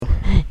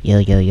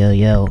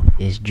Yo,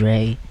 it's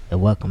Dre, and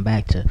welcome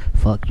back to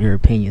Fuck Your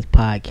Opinions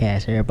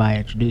podcast. Everybody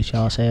introduce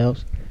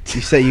yourselves.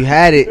 You said you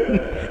had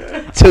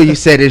it till you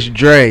said it's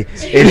Dre.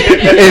 It's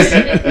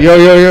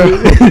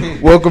yo.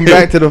 Welcome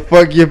back to the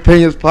Fuck Your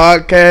Opinions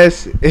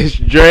podcast. It's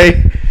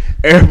Dre.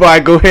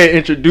 Everybody go ahead and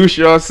introduce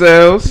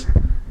yourselves.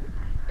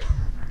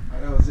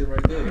 That was it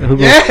right there.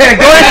 Yeah,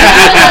 go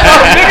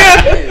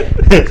ahead.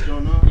 What's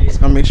going on?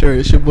 Just gonna make sure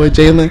it's your boy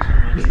Jalen.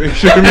 Make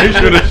sure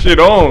the shit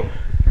on.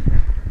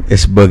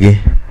 It's Boogie.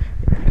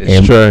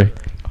 It's Trey.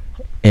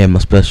 And my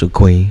special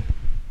queen.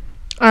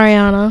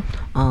 Ariana.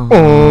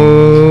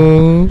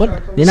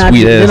 What?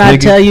 Didn't I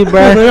tell you, bro?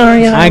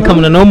 I ain't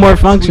coming to no more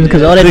functions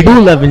because all that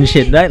boo loving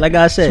shit, right? Like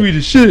I said, Sweet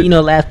as shit. You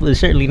know, last but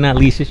certainly not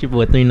least, it's your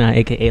boy 39,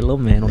 aka Lil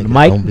Man on the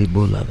mic. Don't be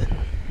boo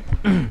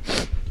loving.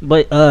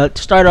 But to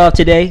start off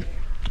today,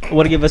 I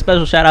want to give a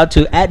special shout out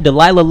to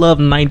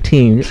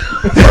 @DelilahLove19.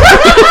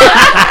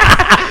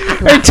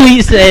 Her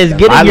tweet says,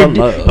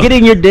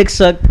 getting your dick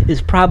sucked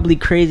is probably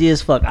crazy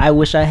as fuck. I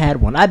wish I had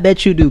one. I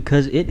bet you do,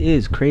 because it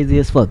is crazy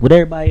as fuck. Would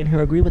everybody in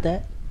here agree with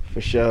that?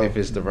 For sure. If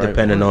it's the right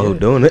depending on who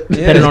doing it.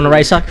 Depending on the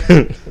right suck?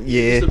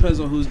 Yeah. It depends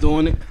on who's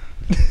doing it.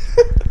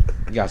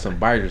 You got some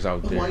biters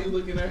out there. Why you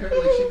looking at her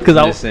like she? Because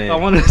I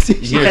wanted to see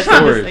You hear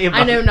stories.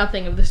 I know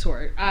nothing of the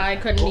sort. I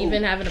couldn't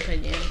even have an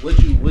opinion.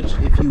 If you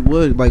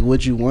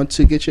would you want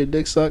to get your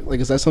dick sucked? Like,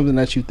 is that something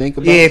that you think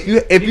about? Yeah,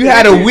 if you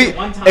had a wee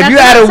what's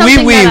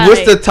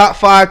the top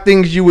 5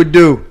 things you would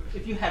do?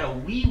 If you had a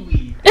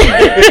wee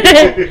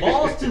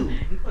balls too.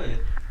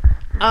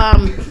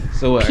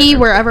 So Pee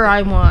wherever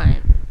I want.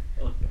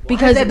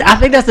 Because I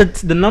think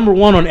that's the number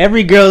one on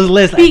every girl's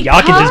list. Like,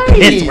 y'all can just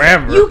piss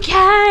wherever. You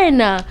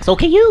can. So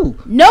can you?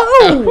 No.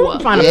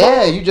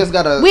 Yeah, you just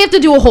gotta. We have to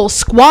do a whole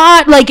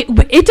squat. Like,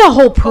 it's a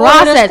whole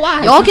process.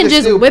 squat. Y'all You can can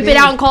just still whip pee. it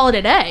out and call it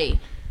a day.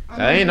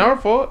 that ain't our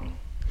fault.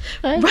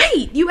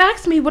 Right. You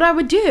asked me what I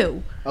would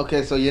do.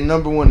 Okay, so your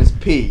number 1 is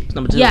pee.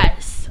 Number 2.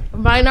 Yes.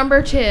 My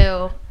number 2. Is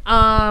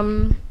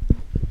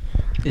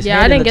Yeah,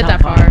 head I in didn't the get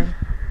top that far.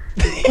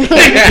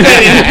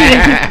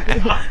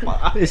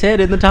 His head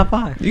in the top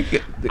 5. You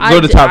could go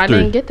to top 3. I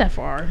didn't get that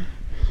far.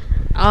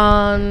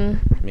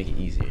 Make it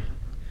easier.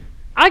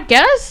 I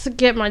guess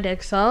get my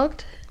dick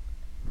sucked.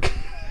 I'm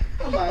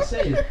about to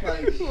say, like,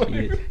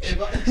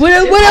 What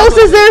else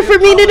is there for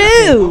me to I'm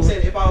do?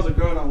 saying, if I was a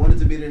girl and I wanted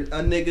to be a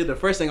nigga, the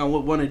first thing I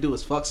would want to do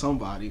is fuck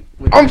somebody.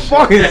 I'm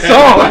fucking so right.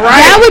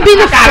 That would be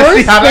the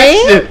first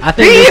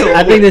thing.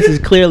 I think this is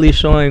clearly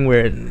showing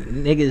where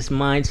niggas'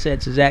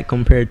 mindsets is at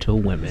compared to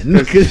women.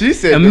 Because she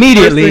said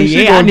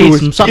Immediately, I need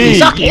some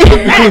sucky.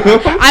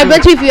 I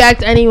bet you if you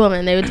asked any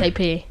woman, they would say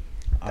pee.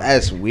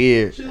 That's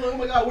weird. She's like, oh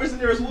my god, where's the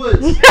nearest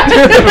woods?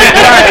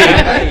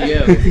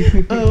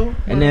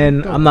 And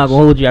then I'm not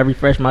gonna hold you. I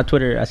refreshed my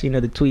Twitter. I seen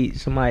another tweet.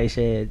 Somebody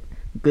said,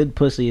 "Good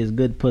pussy is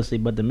good pussy,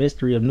 but the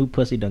mystery of new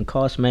pussy done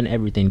cost men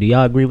everything." Do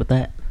y'all agree with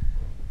that?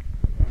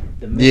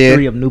 The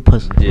mystery of new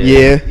pussy.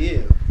 Yeah.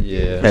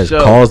 Has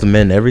Sure. caused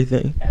men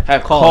everything.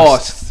 Have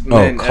cost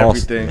men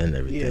cost everything. men Yeah,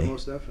 everything.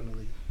 most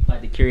definitely. Like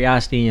the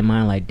curiosity in your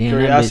mind, like damn, that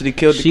Curiosity bitch,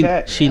 killed the she,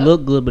 cat. She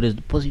looked good, but is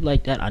the pussy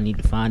like that? I need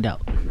to find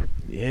out.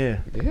 Yeah.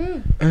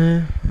 I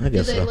Do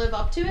guess they so. live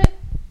up to it?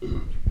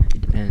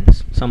 It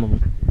depends. Some of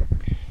them.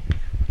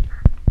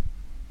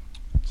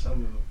 Some of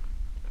them.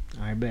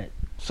 I bet.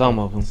 Some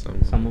of them.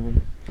 Some of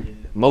them.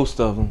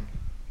 Most of them.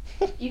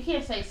 You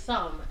can't say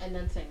some and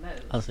then say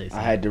most. I'll say. I Some.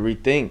 had to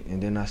rethink,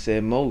 and then I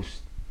said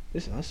most.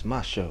 That's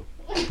my show.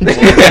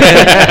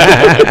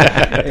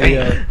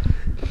 Hey,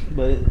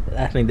 but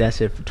I think that's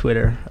it for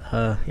Twitter.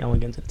 Y'all want to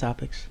get into the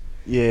topics?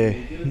 Yeah.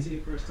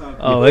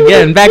 Oh,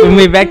 again, back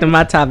to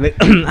my topic.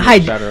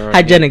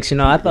 Hygienics. You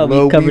know, I thought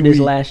we covered this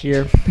last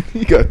year,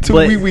 You got two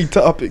But- wee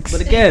topics.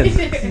 but again,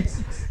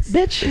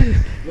 bitch.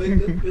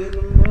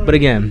 But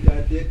again,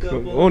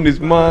 On his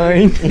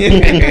mind.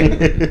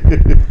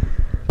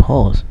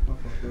 pause.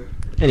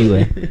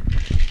 Anyway,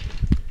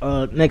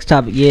 next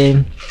topic.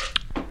 Yeah.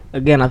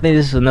 Again, I think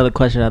this is another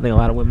question I think a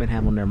lot of women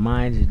have on their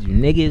minds: is do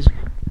niggas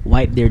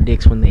wipe their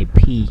dicks when they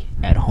pee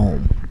at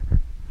home?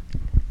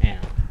 And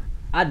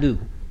I do.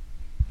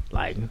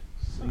 Like,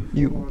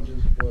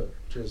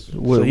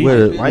 What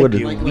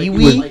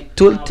wee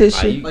toilet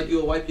tissue? Like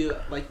you wipe your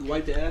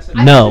ass.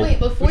 no. Wait,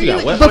 before You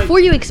got wet before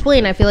you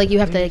explain, I feel like you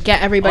have to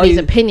get everybody's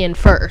opinion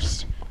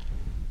first.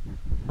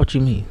 What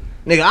you mean?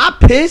 Nigga, I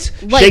piss.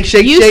 Like,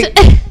 Shake. you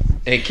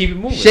And keep it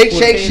moving. Shake.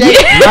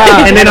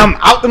 And then I'm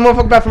out the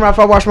motherfucking bathroom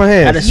after I wash my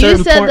At a hands. You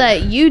certain said point,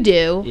 that you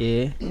do.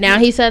 Yeah. Now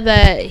he said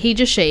that he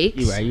just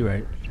shakes. You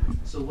right.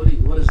 So what is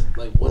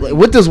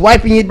What does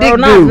wiping your dick Bro,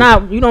 do?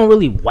 you don't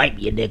really wipe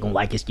your dick on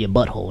like it's your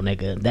butthole,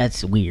 nigga.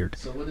 That's weird.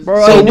 So what is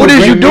Bro, So what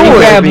is you doing?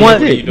 grab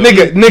one,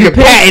 Nigga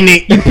patting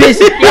it. you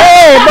piss.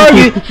 Yeah, bro.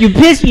 You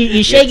piss.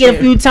 You shake it a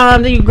few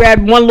times, then you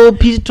grab one little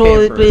piece of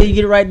toilet paper, you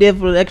get it right there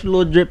for the extra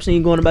little drips, and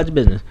you going about your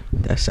business.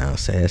 That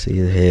sounds sassy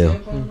as hell.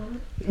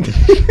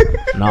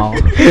 No,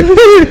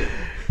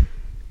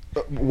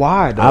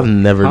 Why though? I've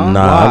never Huh?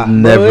 I've Bro,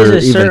 never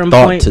there's a even certain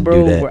thought point, to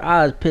bro, do that. where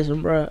I was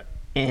pissing, bro,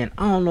 And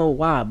I don't know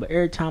why, but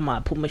every time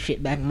I put my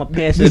shit back in my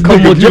pants, a couple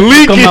more drips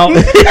would come out.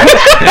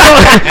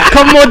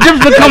 Couple more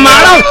drips would come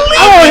out.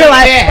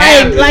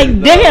 I'm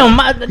like,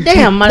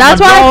 damn.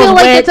 That's why I feel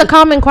like it's a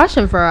common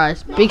question for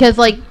us because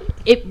like.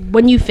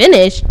 When you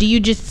finish, do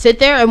you just sit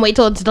there and wait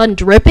till it's done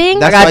dripping?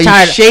 That's I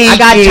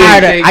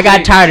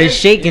got tired of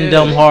shaking shake.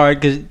 dumb hard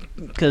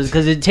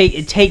because it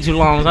takes too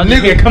long. So I'm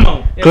just here, come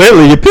on.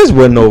 Clearly, your piss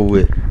wasn't over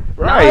with.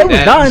 Right, it was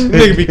done.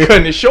 Nigga be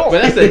cutting it short.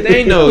 But that's the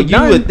thing, though. You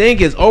Done. would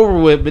think it's over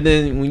with, but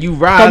then when you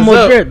rise Couple more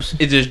up, drips.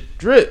 it just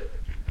drip.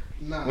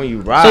 When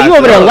you rise So you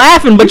over there up.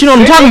 laughing, but you know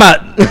what I'm talking about.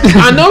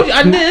 I know.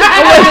 I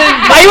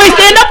wasn't. Why you ain't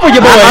stand up for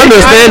your boy?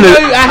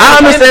 I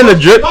understand the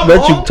drip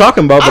that you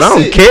talking about, but I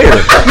don't care.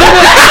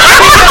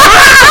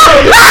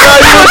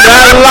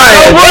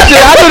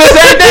 I do the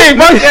same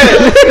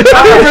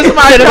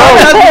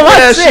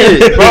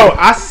thing. Bro,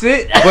 I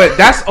sit, but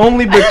that's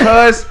only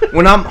because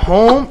when I'm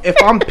home, if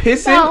I'm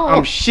pissing,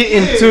 I'm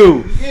shitting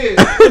too.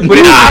 But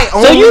if I So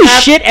only you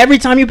have- shit every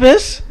time you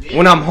piss?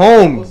 when I'm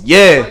home,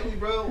 yeah.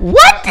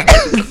 What?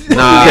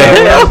 Nah.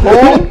 When I'm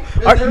home,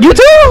 You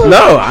too?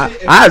 No,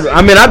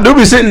 I mean I do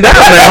be sitting down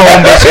at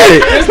home, but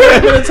shit.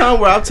 There's been a time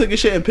where I took a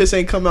shit and piss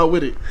ain't come out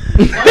with it.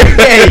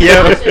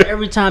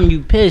 Every time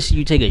you piss,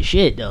 you take a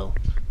shit though.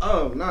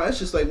 Oh no, it's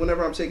just like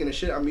whenever I'm taking a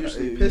shit, I'm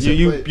usually pissing.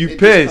 you but it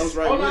piss. just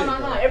comes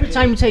right in. Every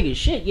time you take a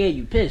shit, yeah,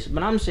 you piss.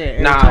 But I'm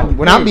saying every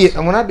time you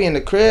when I be in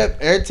the crib,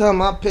 every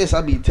time I piss,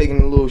 I be taking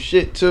a little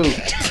shit too.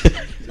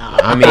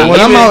 I mean, When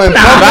I'm out in if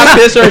I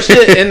piss or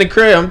shit in the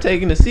crib, I'm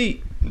taking a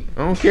seat.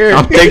 I don't care.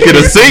 I'm taking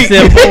a seat.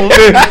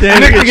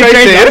 Nigga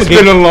Trey said it's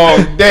been a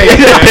long day.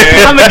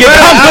 I'm gonna get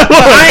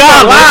comfortable. I ain't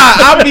gonna lie.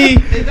 I'll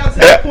be It got to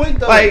that point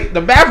though. like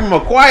the bathroom a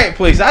quiet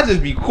place. I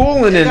just be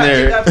cooling in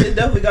there. It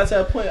definitely got to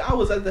that point. I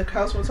was at the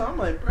house one time. I'm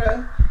like,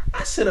 bruh,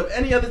 I sit up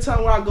any other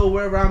time where I go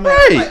wherever I'm at.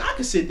 Right. Like I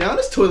can sit down.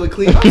 This toilet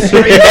clean. I'm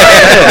straight.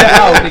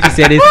 Nigga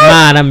said it's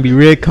mine. I'm gonna be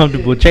real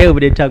comfortable. Trey over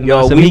there talking Yo,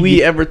 about something.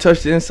 we ever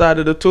touched the inside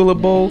of the toilet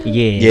bowl?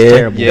 Yeah, Yeah,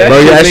 terrible. Yeah.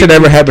 bro. That shit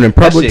ever happen in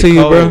public shit to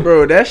you, cold. bro?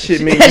 Bro, that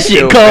shit made That me shit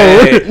feel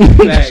cold.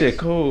 bad. That shit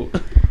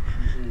cold.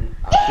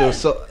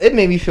 It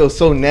made me feel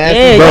so nasty.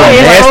 Yeah, bro.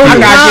 yeah, Nasty. it's I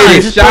gotta get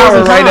a Just shower throw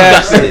some right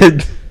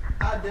time. after.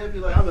 I did be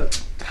like, I'm like,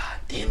 God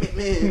damn it,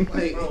 man.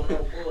 Like,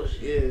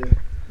 yeah.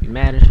 You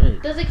mad as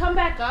shit. Does it come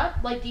back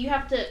up? Like, do you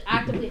have to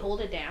actively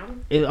hold it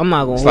down? I'm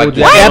not gonna It's hold like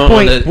you. At that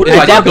point, it's at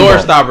like that the door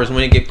point, stoppers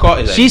when it get caught.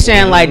 It's like, she's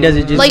saying like, does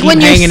it just Like keep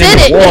when you're hanging in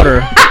sitting. the water,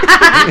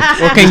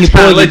 or can you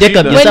pull your let dick you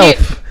up know.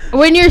 yourself?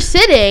 When you're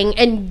sitting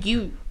and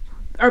you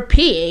are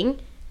peeing,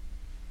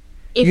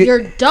 if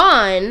you're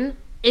done,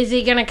 is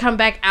it gonna come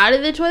back out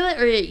of the toilet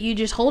or you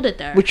just hold it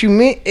there? What you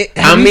mean?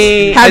 I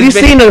mean, have you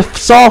it's been- seen a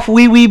soft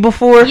wee wee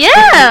before?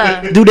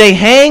 Yeah, Do they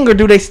hang or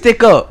do they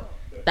stick up?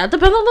 that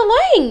depends on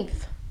the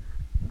length.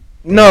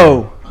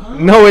 No,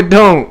 it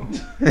don't.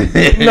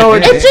 No,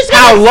 It's just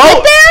how gonna low.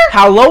 sit there?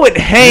 How low it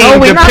hangs No,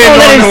 we're not depends gonna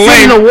let on it the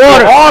sit in length. the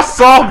water. All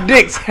soft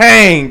dicks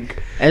hang.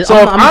 And So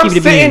if I'ma I'm keep it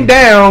a sitting bean.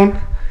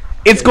 down,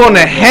 it's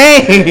gonna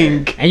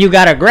hang. And you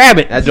gotta grab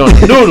it. That joint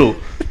noodle.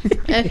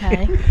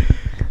 Okay.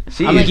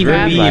 She I'm gonna is keep it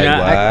really bean. like,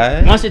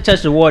 what? Once it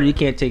touches the water, you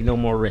can't take no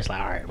more risks.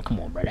 Like, all right, come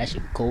on, bro. That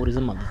shit cold as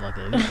a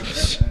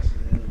motherfucker.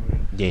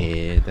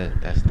 Yeah,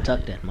 that's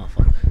Tuck that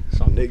motherfucker.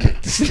 Something.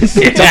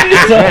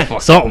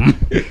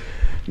 Something.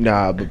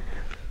 Nah, but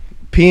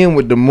peeing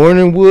with the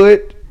morning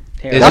wood.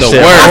 It's That's the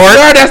the worst. I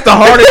swear that's the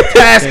hardest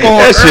task on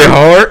That shit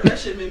hard. That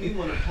shit made me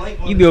want to plank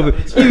on You be over, the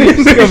you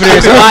be over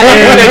there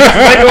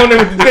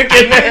squatting. dick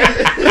in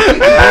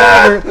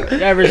there.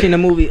 You ever seen the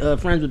movie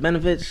Friends with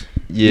Benefits?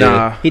 Yeah.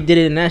 Nah. He did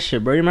it in that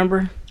shit, bro. You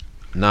remember?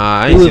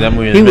 Nah, I ain't seen that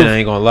movie in he a minute. was- I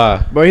ain't gonna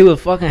lie. Bro, he would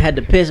fucking had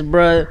to piss,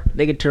 bro.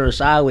 They could turn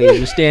sideways.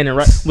 Was standing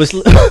right, was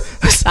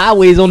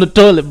sideways on the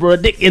toilet, bro.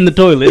 Dick in the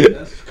toilet.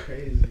 That's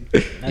crazy.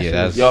 Yeah,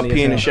 that's Y'all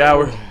pee in the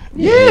shower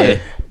yeah.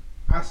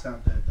 I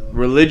stopped that though.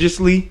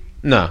 religiously.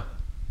 Nah.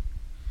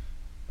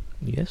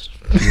 Yes.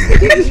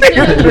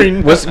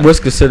 What's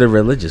considered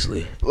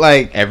religiously?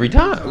 Like Every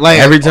time.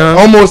 Every time?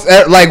 almost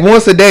like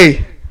once a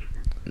day.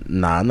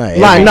 Nah, not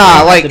Like, every- nah,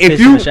 I like have to if piss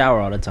in you the shower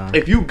all the time.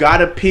 if you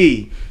gotta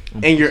pee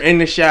and you're in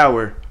the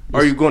shower,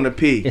 are you gonna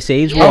pee? It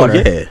saves Oh water.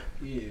 yeah. It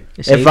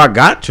If saves, I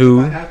got to,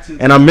 have to.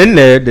 and I'm in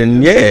there,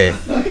 then yeah.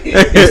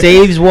 it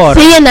saves water.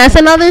 See, and that's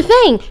another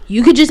thing.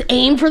 You could just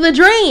aim for the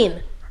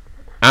drain.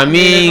 I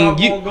mean,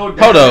 you hold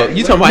on.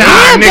 You talking about?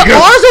 Nah, The nigga.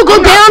 oars will go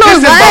down on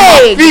Pissing by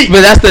my legs. feet.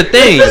 But that's the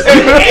thing.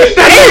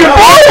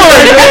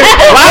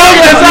 Why don't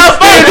you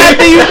stop first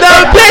after you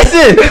done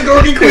pissing? It's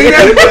gonna be clean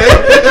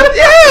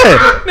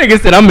Yeah. Nigga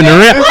said I'm in the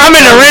rinse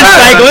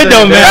cycle. It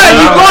don't Yeah,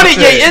 you matter. going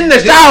to you're in the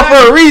shower for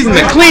a reason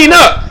to clean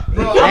up.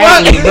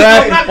 Exactly,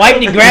 bruh.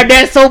 Wipe and grab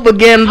that soap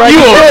again, bro. You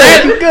You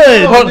alright? good?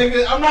 Good.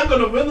 Nigga, I'm not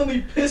gonna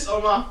willingly piss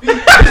on my feet.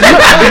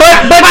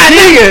 But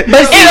nigga,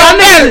 see, on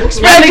there,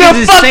 spread niggas your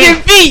is fucking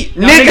saying- feet,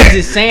 Y'all niggas nigga.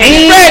 is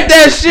saying Spread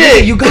that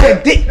shit. You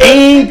gotta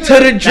aim to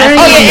the drain.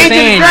 Oh yeah, I'm into the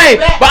saying. drain.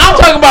 But I'm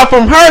talking about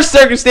from her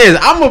circumstance.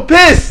 I'm a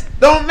piss.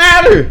 Don't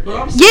matter.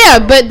 Yeah,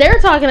 but they're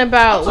talking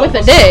about with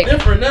a dick.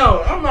 Different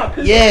now. I'm not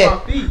pissing on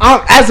my feet.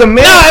 As a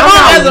man,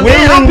 As a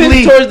man, I'm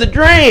willingly pissing towards the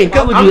drain.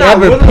 Why would I'm you not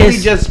ever willingly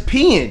piss? just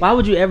peeing. Why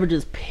would you ever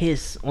just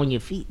piss on your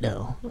feet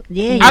though?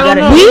 Yeah, you I don't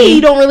gotta. know.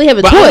 We don't really have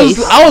a But choice.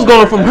 I was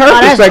going from her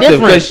that's perspective.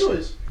 different.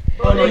 'Cause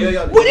Oh, no,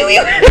 yeah. What do you?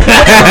 you have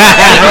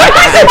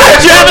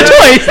a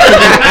choice.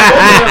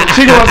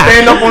 She gonna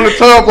stand up on the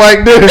tub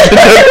like this.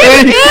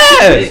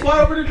 Yeah. Squat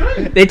over the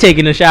drain. They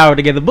taking a shower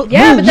together. But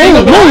Yeah, but there's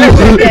a water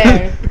right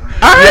there.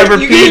 You ever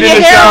You peed get in your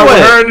the hair shower?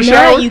 wet. Her in the No,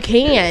 shower? you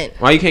can't.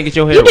 Why you can't get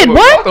your hair? You did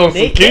wet? what?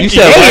 You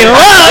said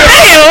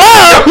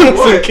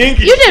what?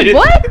 You did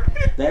what?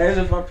 That is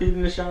if I peed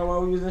in the shower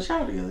while we was in the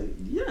shower together.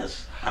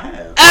 Yes, I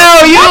have.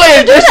 Oh, you Why is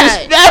would you do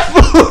that?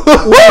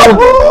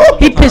 disrespectful.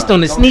 he pissed on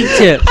the sneak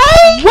tip.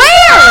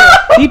 Where?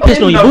 He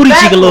pissed on your booty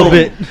cheek a little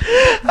bit.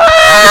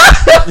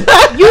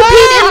 You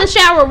peed in the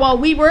shower while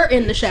we were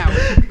in the shower.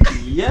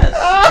 Yes.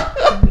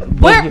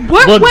 What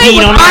Book way beat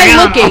was on the I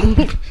ground.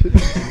 looking?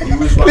 He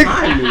was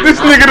behind me. This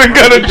nigga done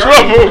got in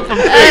trouble from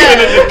peeing in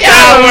the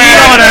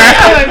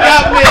shower.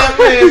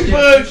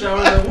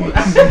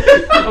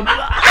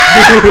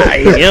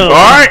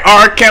 Alright,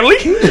 R. Kelly.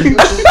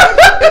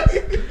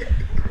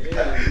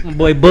 My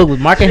boy Book was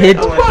marking his.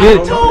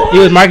 He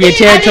was marking your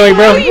territory,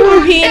 bro. You were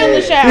peeing in the He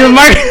was shower.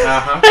 marking.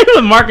 He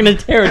was marking the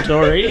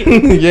territory.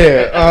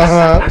 Yeah,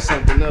 That's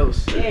something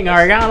else. Dang,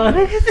 Argano.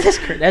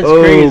 That's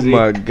Oh crazy.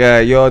 my god,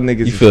 y'all niggas.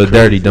 You is feel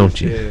dirty, crazy. don't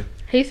you?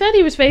 He said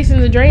he was facing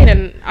the drain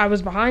and I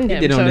was behind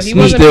him, did on so the he sneak.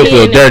 wasn't You still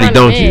feel peeing in dirty, front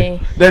don't of you?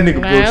 me. That nigga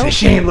No. Book said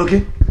she ain't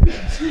looking.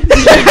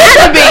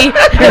 Had to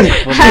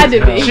be. Had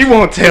to be. She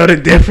won't tell the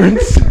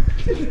difference.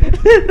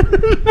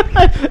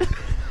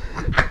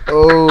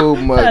 Oh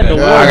my Had to god.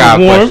 I got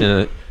a Warm.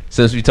 question.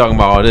 Since we talking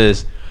about all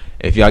this,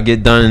 if y'all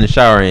get done in the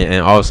shower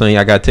and all of a sudden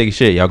y'all gotta take a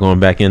shit, y'all going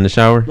back in the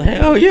shower?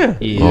 Hell yeah.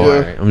 Yeah. All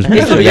right. I'm just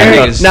making sure y'all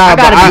Yeah. niggas. Nah, I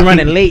gotta but be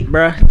running late,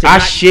 bro. I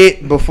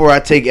shit before I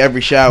take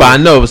every shower. But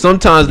I know, but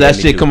sometimes that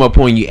me shit too. come up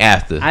on you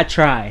after. I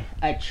try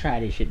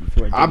this shit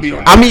before. I'll be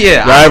I mean,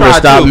 yeah. Y'all ever I try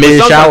stop too, but mid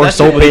sometimes shower, that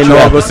soap shit in, be all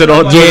trash. go sit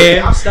on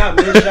Yeah. I'll stop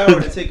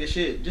mid-shower to take a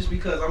shit just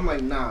because I'm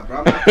like, nah, bro.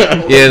 I'm not gonna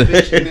hold Yeah.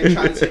 this bitch and then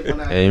try to take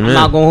one out. Amen. I'm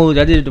not gonna hold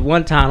you. I did it the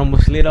one time.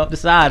 Almost slid off the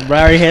side, bro.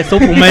 I already had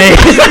soap on my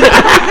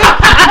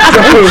ass.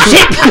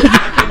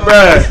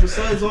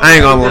 Bruh, I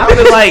ain't gonna I lie.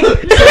 was like,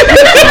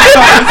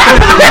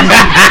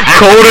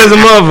 Cold as a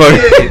motherfucker.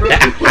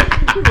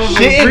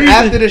 shitting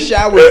after the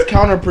shower is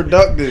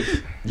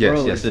counterproductive. Yes,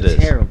 Bro, yes, it's it is.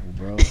 terrible,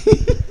 bro.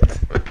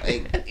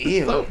 Like,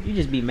 ew. You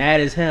just be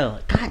mad as hell.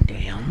 God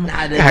damn.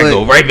 I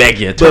go right back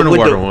in. Turn the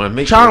water on.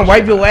 Make Trying to sure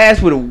wipe your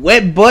ass with a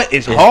wet butt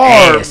is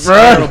hard, ass.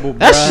 bruh. Terrible,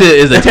 That bruh. shit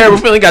is a terrible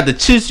feeling. Got the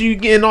tissue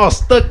getting all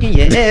stuck in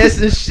your ass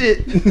and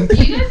shit. Do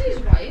you guys use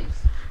wipes?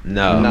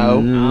 No.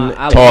 No.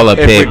 I Toilet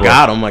If we paper.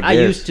 got him, I I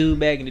guess. used to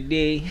back in the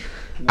day.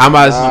 I'm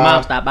about My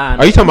mom stopped buying.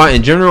 Are you talking about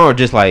in general or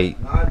just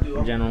like Nah, I do.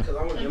 In general. Because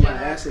I want to get my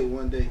ass ate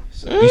one day.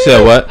 So you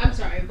said what? I'm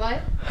sorry,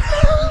 what?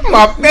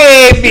 My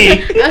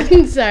baby.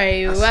 I'm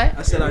sorry, what?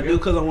 I said I do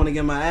because I want to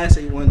get my ass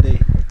ate one day.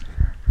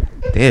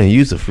 Damn,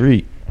 you's a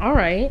freak. All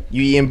right.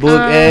 You eating book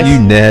You ass? You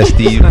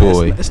nasty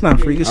boy. It's not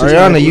freak. It's just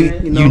Ariana, like, you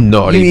You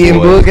naughty you eating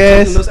boy. book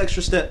taking ass? those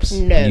extra steps.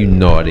 No. You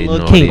naughty,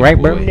 Little naughty king, right,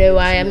 boy. bro? No,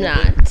 I am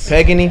not.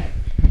 Pegging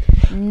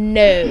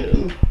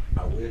No.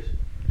 I wish.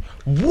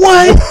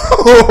 What?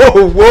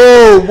 Whoa,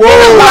 whoa,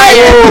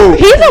 whoa,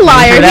 He's a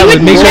liar. That He would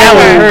would make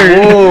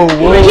never. whoa,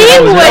 whoa. He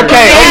would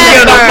Okay,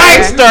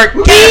 never. start.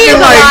 He's a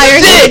liar.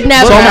 He would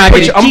never. So I'm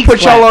Somebody gonna get put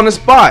cheeks y'all flat. on the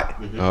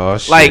spot. Oh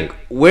shit. Like,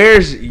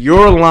 where's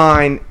your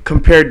line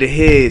compared to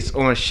his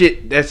on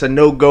shit that's a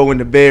no go in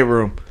the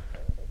bedroom?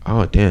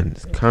 oh damn,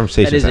 this That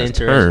conversation is an has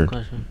interesting turned.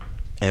 question.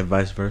 And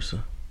vice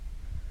versa.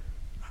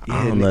 Yeah,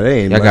 I don't know.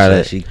 They ain't Y'all much got that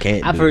it. she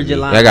can't I've do heard to your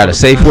me. line. Y'all got a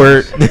safe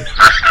word?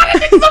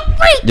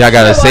 Y'all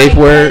got a safe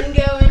word?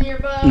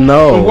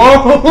 No.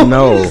 Whoa.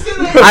 No.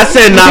 I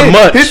said not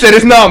much. He said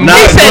it's not much.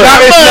 He said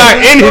it's not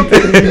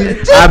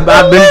anything.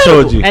 I've been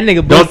told you. That nigga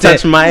Don't Book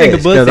touch said- my nigga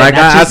ass. Book Because said like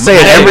not I too say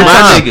it much. every My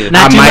time. nigga.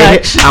 Not too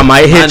much. I might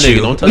My hit nigga,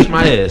 you. don't touch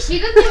my ass. He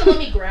doesn't even let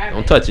me grab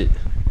Don't it. touch it.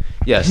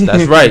 Yes,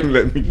 that's right.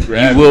 Let me You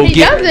grab will He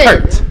get doesn't.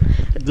 hurt.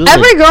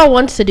 Every girl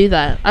wants to do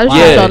that. I was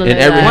just Yeah, telling and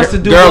her every that. wants to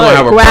do Girl what? gonna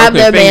have a Grab broken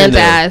their man's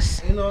fingernail.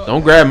 ass. You know,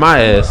 Don't grab my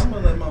ass. I'm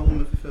gonna let my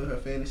woman fulfill her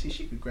fantasy.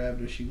 She can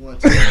grab it if she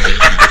wants to.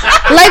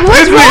 Like,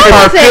 what's wrong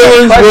with it?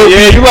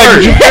 Yeah, you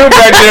like you feel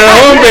back there,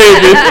 huh,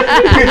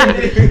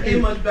 baby?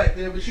 Ain't much back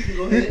there, but you can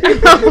go ahead.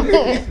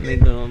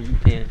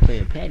 Nigga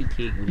playing patty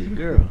cake with his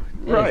girl.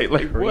 Right,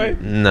 like what?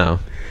 No.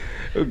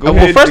 Go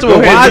Well, first of all,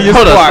 why?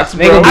 Hold up.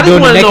 They gonna be I just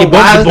doing want the to know naked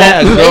why boogie is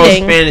that a bump. girl's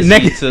Knitting. fantasy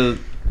Naked. to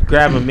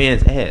grab a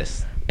man's ass?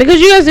 Because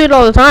you guys do it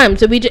all the time.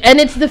 So and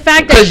it's the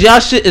fact that. Because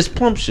y'all shit is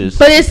plumptious.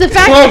 But it's the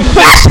fact that.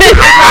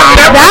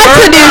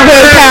 That's a new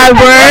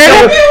vocab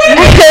word.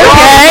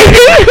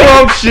 Okay.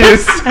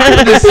 Scrumptious.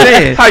 I'm just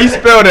saying. How you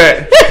spell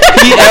that?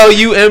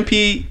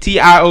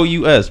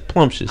 Plumptious.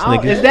 Plumptious,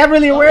 nigga. Is that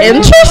really a word?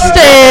 Interesting.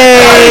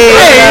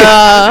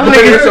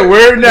 Nigga, it's a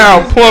word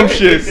now.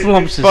 Plumptious.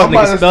 Plumptious. I'm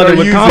about Nigga to spelled it start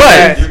with using confidence.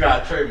 that. You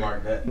gotta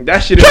trademark that. That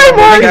shit is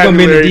Nigga gonna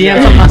be in the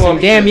DM talking about some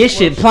damn your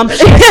shit plump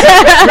shit.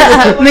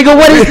 Nigga,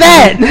 what is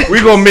that?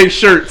 We gonna make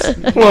shirts.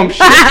 Plump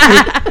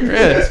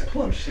shit.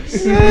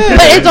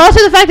 But it's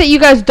also the fact that you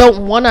guys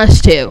don't want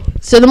us to.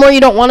 So the more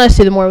you don't want us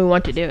to, the more we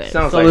want to do it.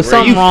 Sounds So like there's rape.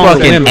 something You wrong with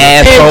fucking women.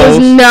 It does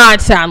assholes.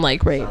 not sound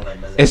like rape.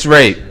 It's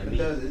rape.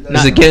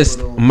 It's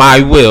against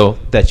my will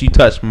that you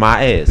touch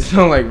my ass.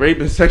 Sound like rape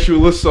and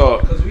sexual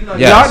assault. Yes.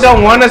 Y'all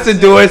don't want us to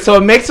do it, so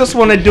it makes us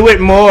want to do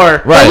it more.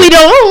 But Right. we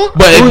don't.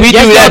 But if we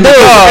do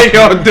that,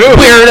 Y'all do.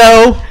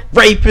 weirdo,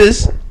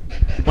 rapist,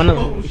 When the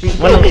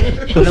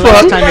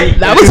last time you-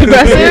 That was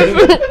aggressive.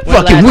 when the fucking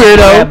last time you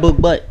weirdo. had book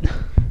butt?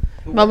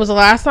 When was the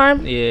last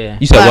time? Yeah.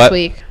 You said Last what?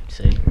 week.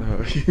 See.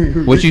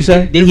 What you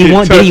say? Did he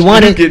want it?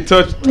 You get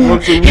touched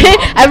once a week.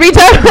 every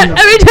time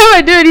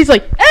I do it, he's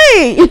like,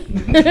 "Hey."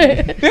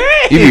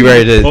 You be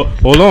ready to?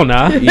 Hold on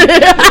now.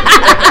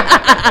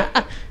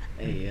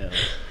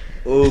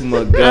 Oh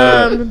my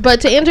god.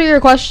 But to answer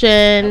your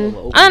question,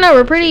 I don't know.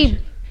 We're pretty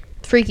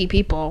freaky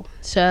people,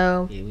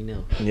 so Yeah, we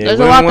know. Yeah, there's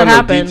we a lot don't want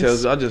that no happens.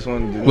 details. I just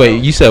wanted to Wait,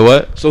 know. you said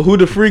what? So who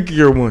the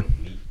freakier one?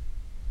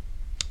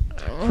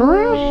 I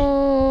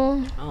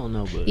don't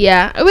know, but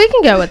Yeah, we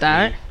can go with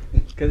that.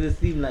 because it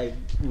seems like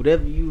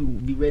whatever you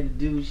be ready to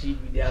do, she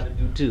be down to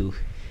do too.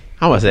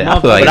 I want to say. I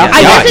feel like But I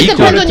y'all guess it equal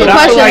depends to on your two.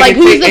 question. Like,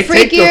 who's the it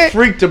take freakier? the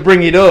freak to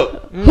bring it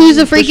up. Who's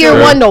the freakier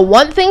sure. one to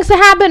want things to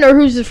happen, or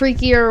who's the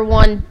freakier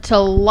one to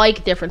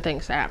like different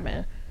things to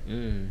happen?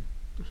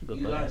 That's a good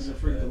You question. like the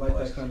freak to like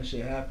that kind of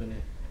shit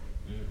happening.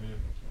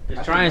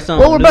 Just trying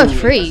something. Well, we're both new.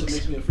 That's freaks. what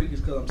makes me a freak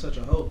is because I'm such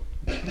a hoe.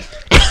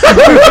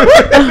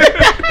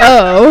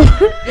 Oh.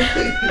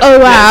 Oh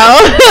wow.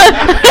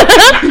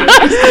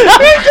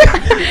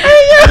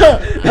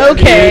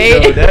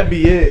 Okay. So that'd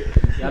be it.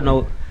 Y'all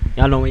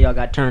know when y'all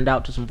got turned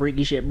out to some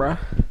freaky shit, bro.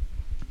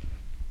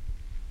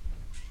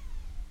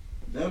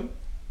 Them?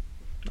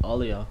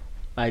 All of y'all.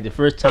 Like the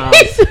first time,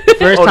 Oh, the a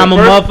first-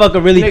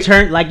 motherfucker really nigga-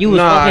 turned, like you was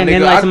Nah, fucking, and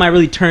then nigga, like I- somebody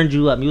really turned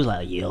you up. And you was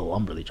like, yo,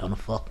 I'm really trying to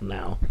fuck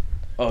now.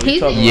 Oh, He's- you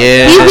talking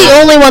Yeah. He's the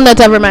only one that's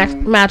ever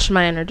matched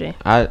my energy.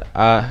 I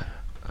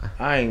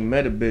I ain't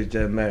met a bitch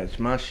that matched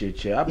my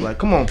shit yet. I be like,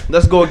 come on,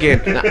 let's go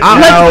again. Let's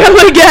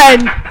go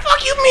again.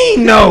 Fuck you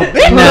mean no?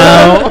 bitch?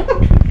 No.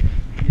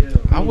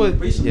 Yeah, I would-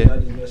 Recently, yeah. I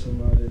just met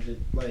somebody that,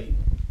 like,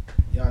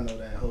 y'all know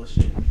that whole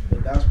shit.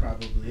 But that's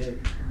probably it.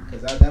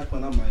 Because at that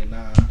point, I'm like,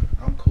 nah,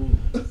 I'm cool.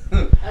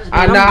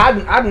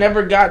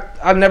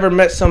 I never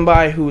met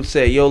somebody who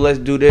said, yo, let's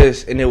do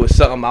this, and it was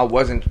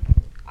something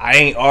I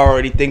ain't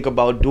already think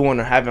about doing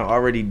or haven't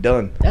already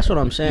done. That's what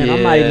I'm saying. I'm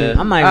Yeah. not even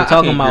I talking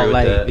can agree about with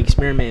like that.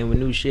 experimenting with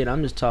new shit.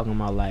 I'm just talking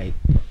about like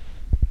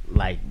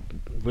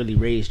really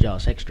raised y'all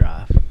sex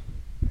drive.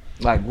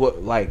 Like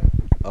what? Like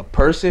a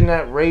person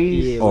that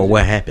raised? Yeah, Or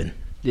what happened?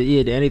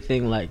 Yeah,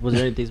 anything like was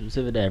there anything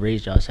specific that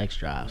raised y'all sex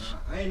drives?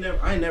 I ain't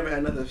never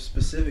had nothing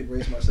specific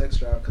raise my sex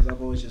drive because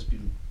I've always just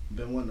been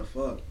wanting to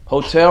fuck.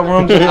 Hotel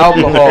rooms and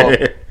alcohol.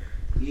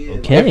 Yeah.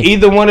 Okay. If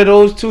either one of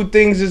those two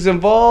things is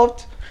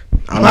involved,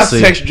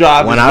 Honestly, my sex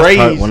drive when is I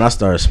raised. when I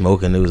started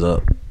smoking, it was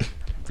up.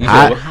 You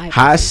High, said what?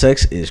 high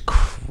sex is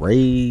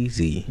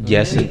crazy.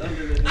 yes.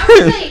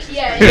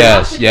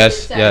 Yes,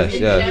 yes.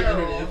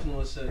 Under the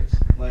influence sex.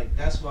 Like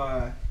that's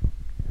why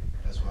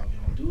we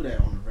don't do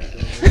that on the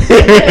regular.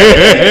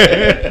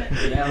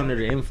 That under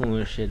the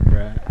influence shit,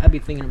 bruh. I be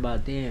thinking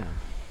about damn.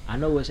 I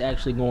know what's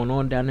actually going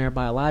on down there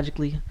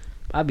biologically.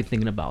 I be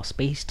thinking about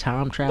space,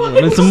 time travel,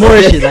 and some more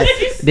shit. Like,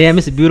 damn,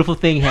 it's a beautiful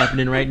thing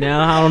happening right now.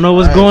 I don't know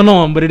what's going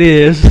on, but it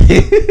is.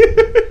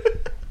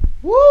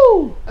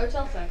 Woo!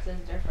 Hotel sex is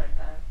different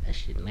though. That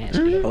shit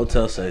nasty.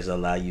 Hotel sex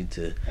allow you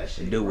to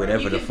do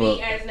whatever the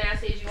fuck. as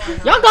nasty as you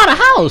want. Y'all got a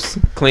house.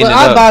 Clean But it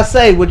I was up. about to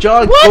say, would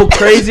y'all go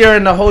crazier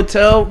in the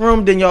hotel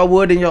room than y'all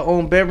would in your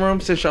own bedroom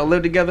since y'all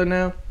live together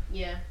now?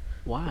 Yeah.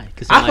 Why?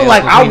 'Cause I feel somebody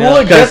like else I will clean it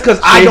would up. just because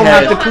I she don't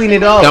have had- to clean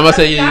it I'm up. gonna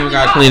say you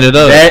gotta clean it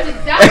up. That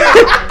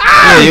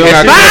Yeah, you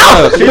gotta clean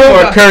it up. she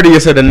more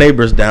courteous of the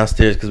neighbors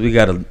downstairs because we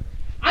gotta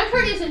I'm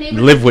courteous to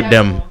neighbors. live with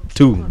them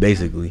too,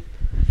 basically.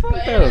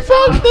 Fuck them.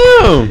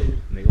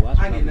 Nigga, watch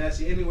I my get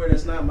nasty anywhere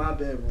that's not my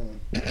bedroom.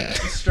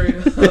 Straight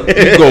up.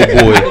 You go,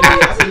 boy.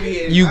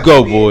 You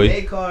go, boy. In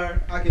their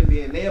car, I can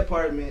be in their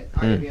apartment. I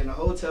can be in a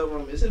hotel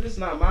room. As if it's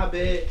not my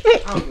bed, I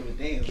don't give a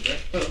damn,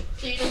 bro.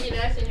 So you don't get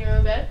nasty in your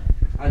own bed?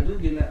 I do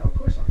get that. Of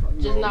course, I fuck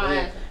Just not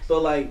ass. So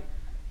like,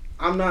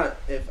 I'm not.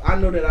 If I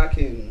know that I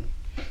can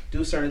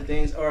do certain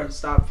things or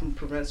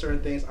prevent certain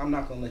things, I'm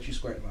not gonna let you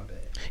squirt in my bed.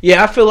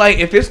 Yeah, I feel like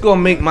if it's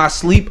gonna make my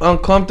sleep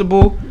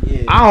uncomfortable,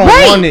 Yeah. I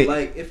don't want it.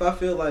 Like if I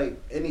feel like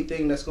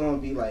anything that's gonna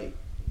be like,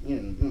 you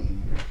know,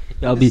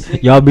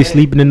 Y'all be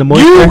sleeping in the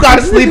moisture. You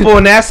gotta sleep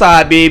on that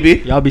side,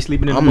 baby. Y'all be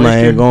sleeping in the I'm not moisture.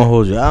 even gonna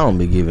hold you. I don't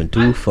be giving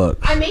two fucks.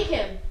 I make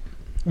him.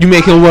 You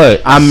making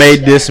what? I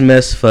made this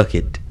mess. Fuck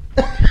it.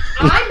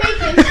 I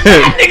make him.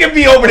 Nigga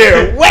be over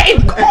there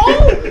waiting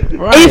cold.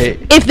 Right.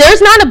 If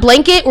there's not a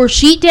blanket or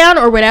sheet down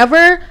or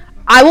whatever,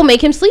 I will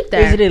make him sleep Is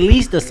there. it at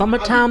least a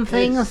summertime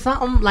thing or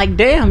something? Like,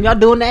 damn, y'all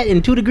doing that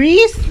in 2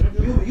 degrees?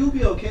 You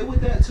be okay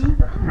with that too,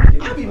 bro?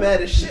 I be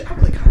mad as shit. I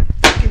be like, I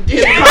fucking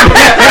did it.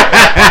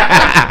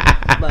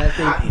 But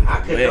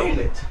I condone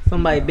it.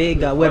 somebody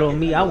big got wet on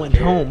me. I went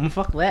home.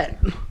 Fuck that.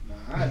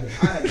 I be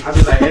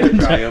like, hey,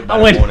 try your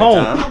I went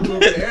home. I blew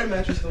up the air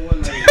mattress the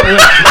one night.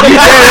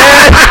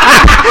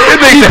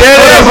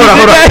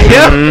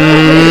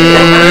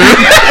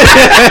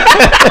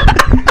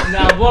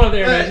 Nah, one of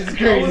their matches is I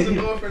crazy. wasn't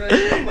going for that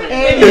shit. I'm like,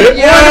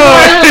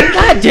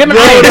 God damn it,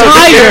 I'm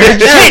tired.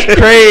 That's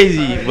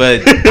crazy,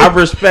 but I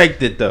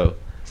respect it though.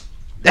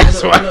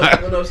 That's went why.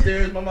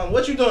 upstairs. My mom,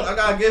 what you doing? I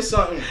gotta get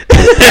something.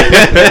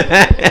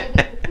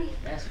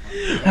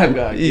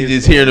 You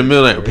just hear in the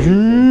middle like.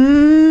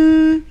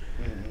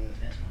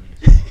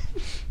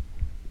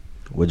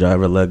 Would y'all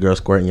ever let a girl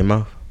squirt in your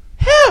mouth?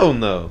 Hell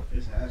no.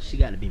 She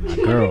gotta be my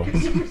girl.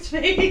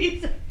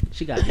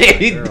 She gotta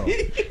be my girl.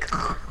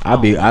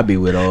 I be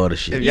with all the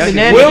shit. Even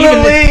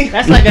then,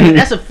 that's like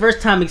that's a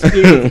first time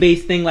experience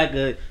based thing. Like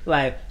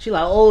she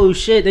like, oh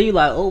shit. Then you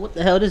like, oh, what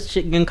the hell? This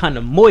shit getting kind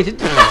of moist. And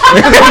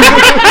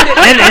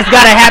it's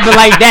gotta happen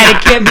like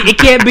that. It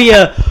can't be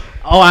a.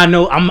 Oh, I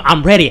know.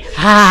 I'm ready. That's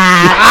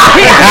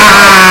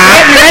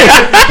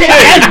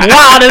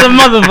wild as a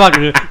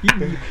motherfucker.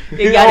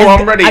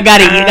 I'm ready. I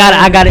got it.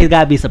 It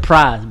gotta be a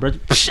surprise, bro.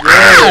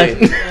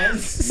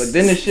 But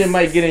then the shit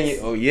might get in your.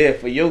 Oh yeah,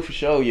 for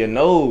sure, your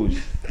nose.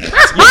 It's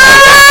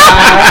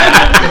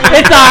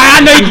alright. I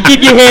know you can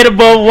keep your head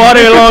above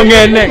water along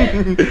your neck.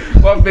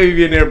 My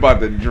baby in there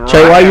about to dry.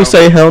 Trey, why you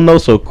say hell no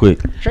so quick?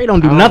 Trey don't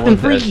do nothing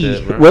freaky.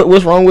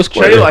 What's wrong with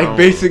squirting? Trey like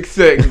basic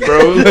sex,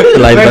 bro.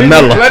 Like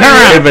vanilla.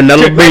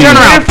 Vanilla bean. Turn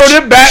around from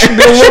the back, do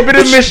a little bit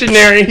of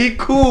missionary. He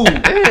cool.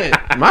 Man,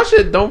 my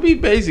shit don't be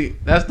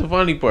basic. That's the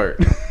funny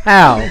part.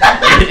 How?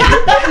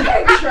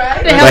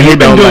 But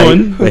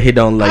he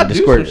don't like I the do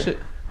some squirt. shit.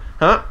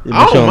 Huh? Yeah, I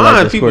but you don't don't like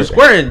mind the people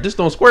squirt. squirting. Just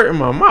don't squirt in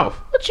my mouth.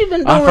 What you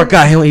been doing? I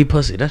forgot he don't eat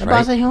pussy. That's I'm about to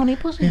right. say he don't eat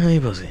pussy. He don't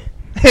eat pussy.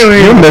 You're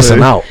You're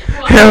missing out.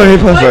 The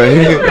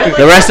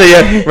rest of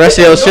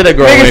your shit will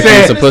grow away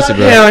from some pussy,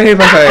 bro. I'm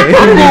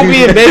gonna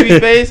be a baby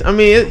face. I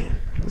mean,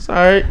 it's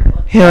alright.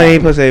 He don't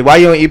eat pussy. Why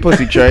you don't eat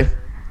pussy, Trey?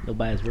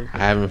 Nobody's working.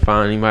 I haven't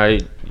found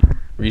anybody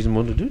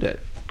reasonable to do that.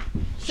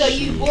 So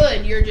you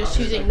would. You're just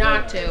choosing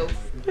not to.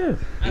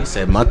 He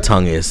said my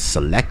tongue is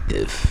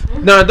selective.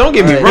 No, don't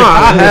get me wrong.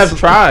 I have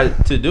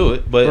tried to do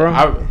it, but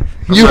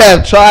You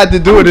have tried to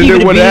do it and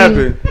then what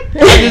happened?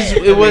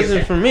 it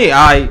wasn't for me.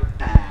 I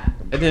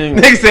didn't.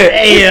 Nigga said,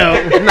 Hey yo.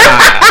 Nah, I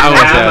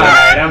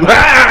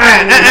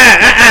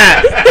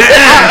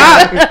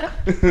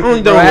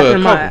won't Bro, say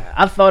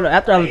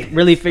after I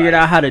really figured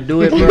out how to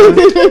do it, bro,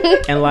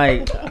 and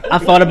like I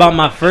thought about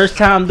my first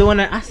time doing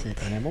it, I said,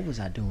 "Damn, what was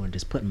I doing?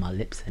 Just putting my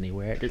lips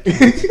anywhere? What the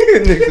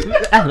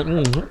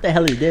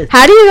hell is this?"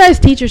 How do you guys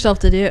teach yourself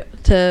to do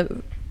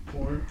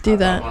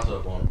that?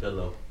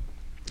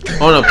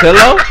 On a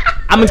pillow?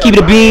 I'm gonna keep it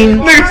a bean.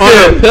 On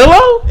a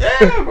pillow?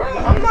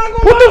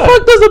 What the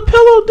fuck does a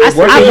pillow do?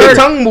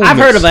 I've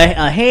heard of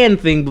a hand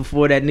thing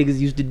before that niggas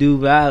used to do,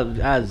 but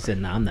I said,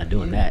 nah, I'm not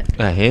doing that.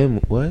 A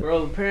hand? What?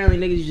 Bro, apparently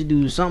niggas used to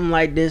do something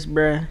like this,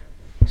 bruh.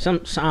 I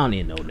don't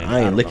even know. Nigga. I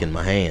ain't licking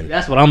my hand.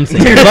 That's what I'm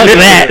saying. Fuck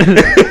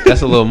that.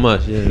 That's a little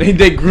much. Yeah.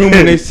 They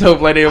grooming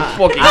themselves like they a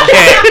fucking cat.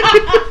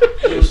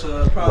 It was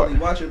probably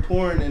watching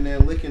porn and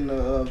then licking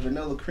the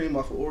vanilla cream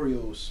off of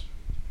Oreos.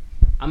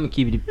 I'm gonna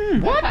keep it.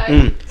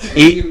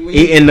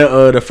 Eating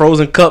the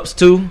frozen cups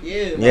too.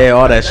 Yeah,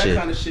 all that shit. That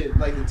kind of shit.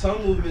 Like the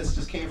tongue movements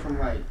just came from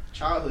like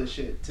childhood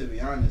shit, to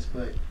be honest.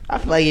 But I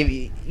feel like if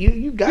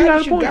you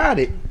got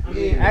it. I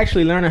mean,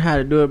 actually learning how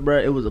to do it, bro.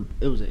 It was an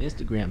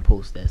Instagram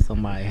post that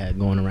somebody had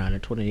going around in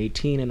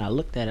 2018, and I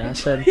looked at it. I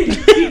said,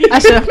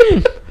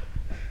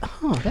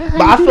 But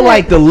I feel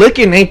like the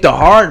licking ain't the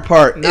hard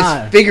part.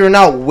 Nah. It's figuring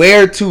out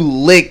where to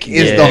lick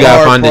is the You gotta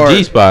hard find part. the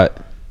G spot.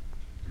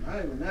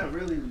 not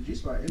really the G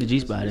spot. the G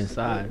spot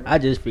inside. I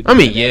just figured. I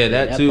mean, yeah,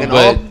 that too,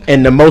 but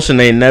And the motion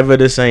ain't never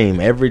the same.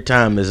 Every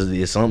time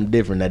is something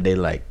different that they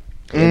like.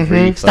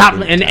 Every Stop,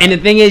 fucking and time. the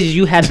thing is,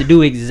 you have to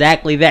do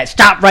exactly that.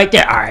 Stop right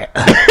there. All right.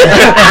 Motherfucking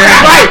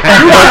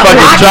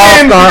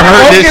jaw start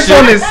hurt this Focus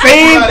on shit. the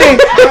same thing.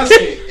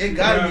 It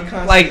gotta be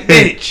constant. Like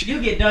bitch. You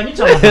get done. You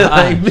talking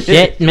about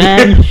shit,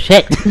 man,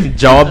 shit.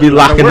 Jaw be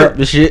locking up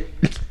the shit.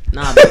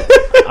 Nah, bro.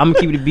 I'm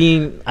gonna keep it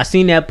being. I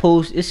seen that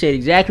post. It said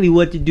exactly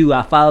what to do.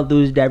 I followed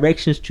those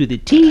directions to the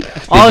T. did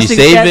you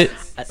save it?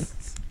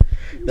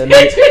 That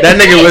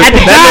nigga was. At the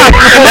time,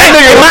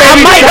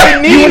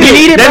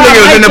 That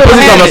nigga was in the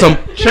pussy talking about some.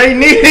 Trey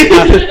need.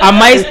 I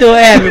might still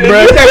have it,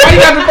 bro. Why you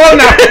got the phone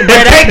now?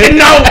 Taking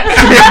notes.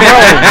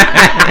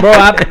 Bro,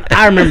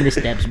 I remember the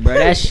steps, bro.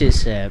 That shit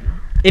said,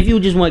 if you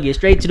just want to get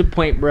straight to the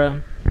point,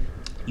 bro,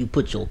 you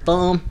put your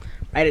thumb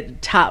right at the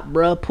top,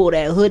 bro. Pull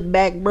that hood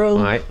back, bro.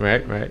 Right.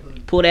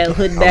 Pull that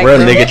hood back. Real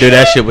bro. nigga do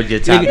that shit with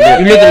your top. You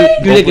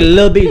lick a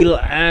little bit, you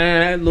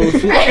little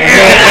swoop.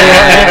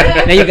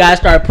 Then you gotta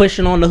start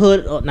pushing on the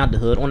hood, not the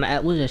hood, on the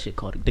what's that shit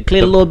called? The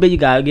clit a little bit. You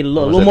gotta get a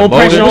little more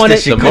pressure on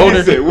it. The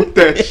motor. What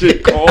that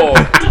shit called?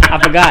 I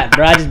forgot,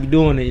 bro. I just be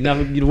doing it. You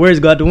know, the words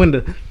go out the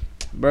window.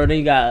 Bro, then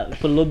you got to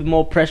put a little bit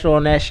more pressure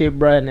on that shit,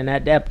 bro. And then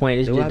at that point,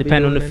 it's just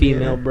depending on the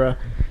female, bro.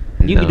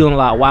 You be doing a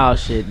lot of wild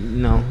shit, you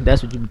know.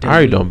 That's what you be. I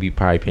already don't be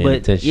probably paying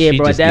attention. Yeah, she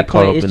bro. At just that get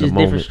caught point, up it's in the just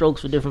different moment.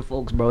 strokes for different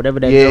folks, bro. Whatever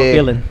that girl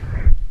feeling.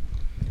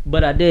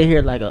 But I did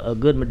hear like a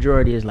good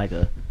majority is like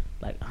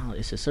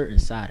it's a certain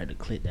side of the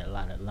clit that a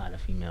lot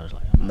of females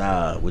like.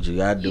 Nah, what you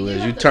gotta do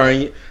is you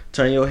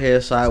turn your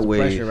head sideways,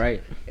 pressure,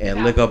 right?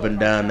 and look up and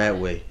down that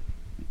way.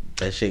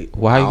 That shit.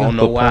 Why you I don't gonna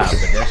know put why, pressure?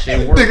 but that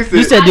shit works.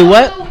 You said do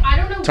what? I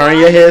don't know. Turn why.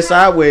 your head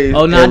sideways.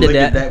 Oh no, I and did look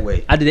that. that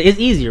way. I did it. It's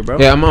easier, bro.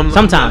 Yeah, I'm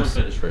Sometimes.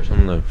 I'm gonna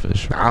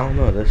finish first. I don't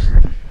know. That's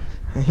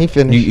He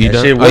finished. You That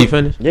done? shit Oh, you work.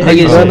 finished? yeah.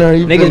 Niggas bro. done there,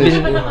 you Niggas, finished.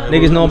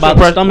 niggas know about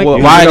the stomach. Well,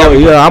 You why know-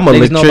 yeah, I'm a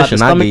niggas know about the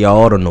electrician. I stomach. give you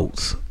all the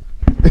notes.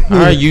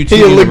 Are you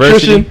He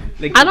electrician.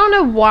 I don't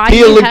know why. He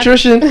you have-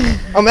 electrician.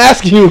 I'm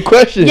asking you a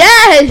question.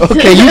 Yes.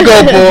 Okay, you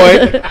go,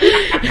 boy.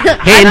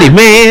 Handy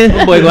man.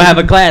 My boy gonna have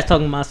a class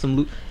talking about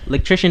some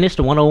electricianist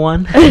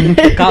 101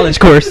 college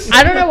course.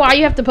 I don't know why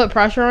you have to put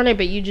pressure on it,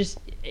 but you just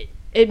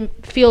it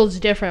feels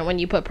different when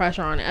you put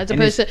pressure on it as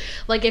opposed to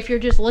like if you're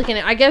just looking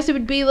at. I guess it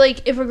would be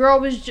like if a girl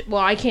was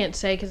well, I can't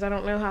say because I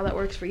don't know how that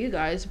works for you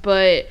guys,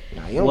 but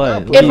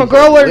What? if a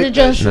girl were to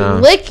just No.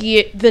 lick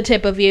the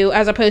tip of you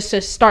as opposed to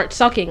start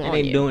sucking It on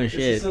ain't you. doing It's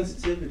shit.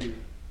 sensitivity.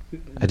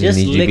 I just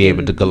need you to be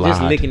able to Just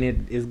glide. licking it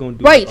is gonna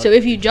do. Right, so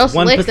if you just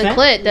lick the 1%?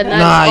 clit, then that's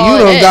Nah, all you it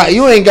don't is. got.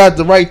 You ain't got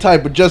the right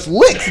type of just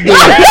licks. Dude. You look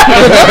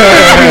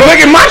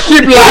at my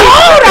shit, be like,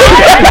 hold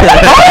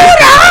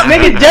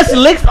Nigga just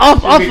licks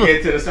off of.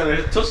 to the center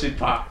of the Tootsie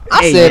Pop.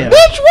 I Hey, said, yeah.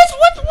 bitch, what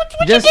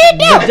Just, you did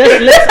now?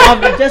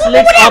 just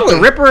licks off the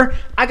ripper.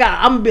 I'm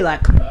gonna be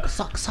like, come on,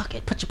 suck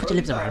it. Put your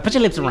lips around it. Put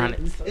your lips around it.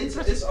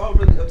 It's all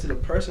really up to the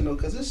person though,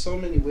 because there's so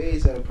many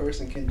ways that a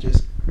person can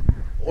just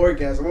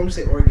orgasm. I'm gonna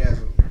say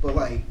orgasm, but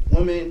like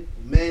women,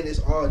 men, it's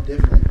all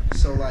different.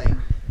 So like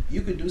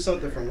you could do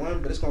something for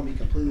one, but it's gonna be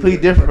completely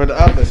different for the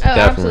other. Oh,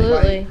 Definitely.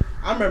 absolutely. Like,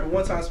 I remember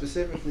one time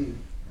specifically.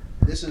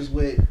 This is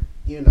with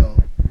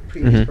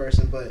previous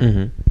person, but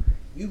I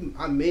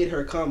made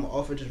her come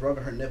off of just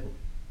rubbing her nipple.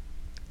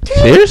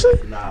 Seriously?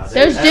 Nah,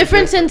 There's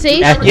different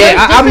sensations. Yeah,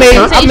 I made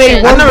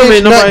one never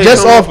made bitch nut nobody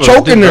just come off for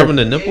choking rubbing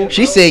her. the nipple.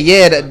 She said,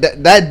 "Yeah,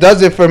 that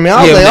does it for me."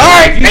 I was Yeah, like, but "All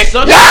right, if you bitch."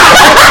 suck-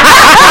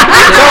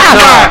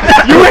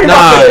 You ain't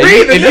about to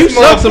breathe in if you this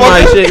suck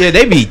somebody's motherfucker. shit, yeah,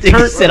 they be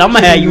He said, I'm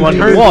gonna have you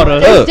underwater.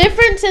 There's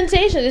different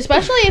sensations,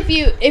 especially if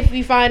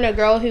you find a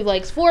girl who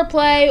likes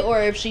foreplay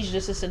or if she's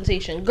just a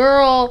sensation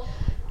girl.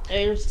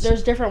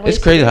 There's different ways.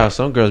 It's crazy how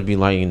some girls be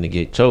liking to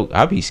get choked.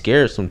 I be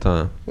scared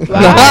sometimes.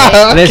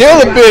 Nah,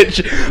 kill a bitch.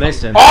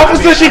 Listen,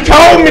 Officer, she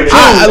told me to.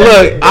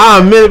 Look, I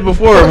admitted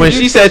before when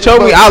she said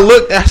choke me, I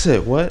looked. I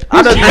said, "What?"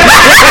 I done, got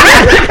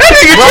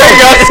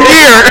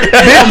scared.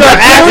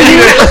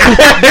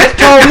 Bitch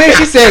told me.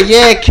 She said,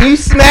 "Yeah, can you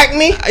smack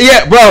me?"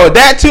 yeah, bro,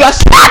 that too. I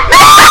said, what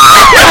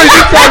you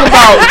talking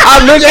about?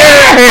 I looked at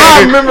her.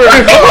 I remember.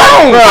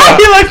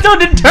 he looks so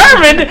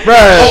determined.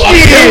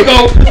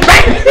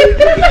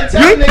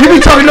 You be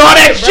talking all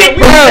that shit,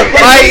 bro.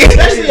 Like,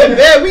 Especially in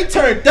bed, we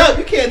turned up.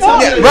 You can't tell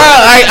me. bro,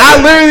 like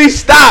I literally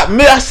stopped.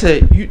 I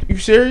said, "You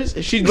serious?"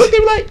 And she looked at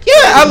me like,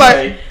 "Yeah." I'm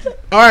like,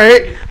 "All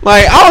right."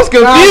 Like I was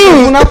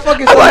confused. When I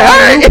fucking I'm saw like, all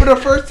her right. for the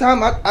first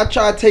time, I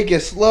tried to take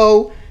it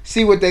slow,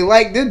 see what they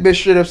like. This bitch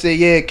straight up said,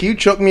 "Yeah, can you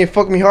choke me and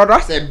fuck me harder?"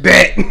 I said,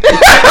 "Bet."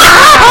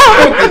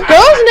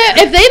 Girls know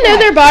if they know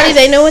their body,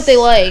 they know what they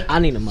like. I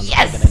need a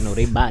motherfucker that know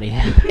their body.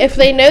 If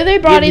they know their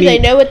body, me- they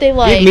know what they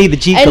like. me the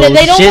cheat and codes,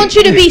 they don't shit. want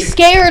you to be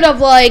scared of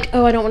like,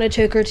 oh, I don't want to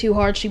choke her too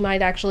hard, she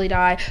might actually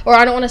die, or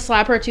I don't want to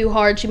slap her too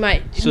hard, she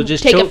might So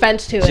just take choke-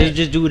 offense to So it.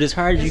 just do it as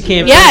hard as you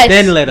can. Yes. First,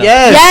 then let up.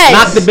 Yes.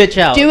 Knock the bitch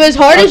out. Do as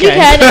hard as you Okay.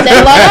 can and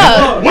then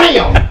let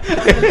up.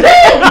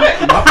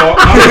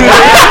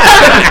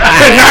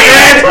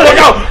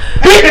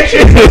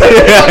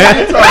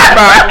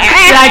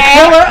 Did I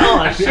kill her?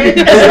 Oh shit.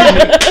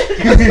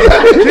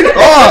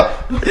 Oh,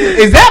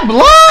 is that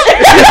blood?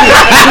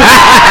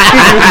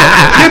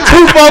 You're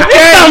too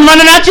focused. I'm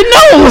running out your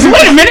nose.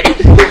 Wait a minute.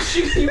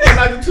 You went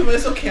back in 2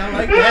 minutes. Okay, I'm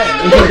like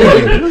that.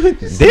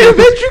 Damn,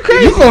 bitch, you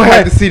crazy. You gonna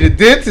have to see the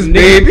dentist,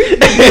 baby.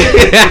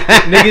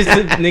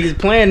 niggas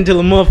playing until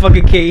a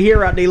motherfucker can't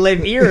hear out their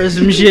left ear or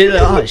some shit.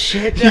 Oh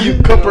shit.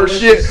 You cup her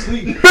shit.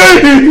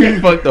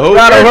 Fuck the whole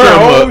Out of her goddamn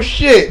whole up.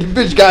 shit. The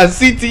bitch got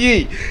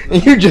CTE,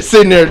 and you just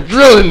sitting there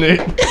drilling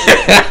it.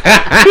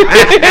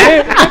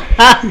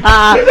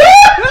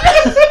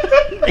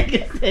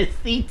 Nigga said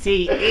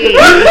CTE.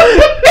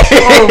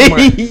 Oh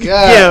my god.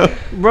 Yeah.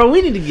 Bro,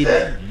 we need to get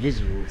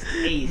visuals.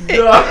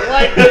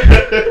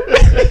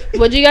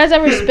 Would you guys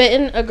ever spit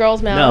in a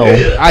girl's mouth? No.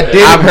 I did.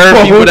 I've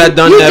heard people that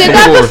done You that did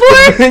before. that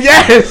before?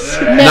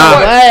 Yes. No Nah.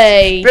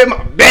 way. Spit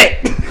my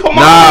back. Come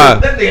Nah,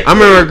 on. I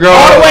remember a girl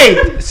Oh,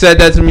 wait. said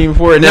that to me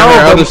before, and No, now I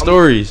heard but other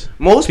stories.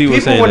 Most People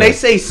people, saying when they that.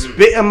 say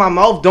spit in my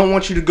mouth, don't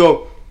want you to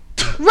go.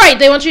 Right,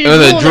 they want you to Or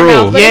the drool in their drool.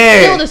 mouth, but Yeah.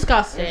 it's still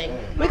disgusting.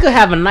 We could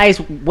have a nice,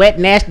 wet,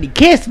 nasty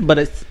kiss, but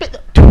a spit.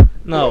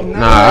 No.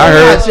 Nah, I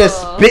heard. It's just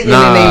spitting in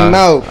Nah, their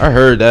mouth. I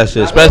heard that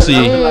shit, especially.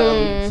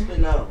 Mm.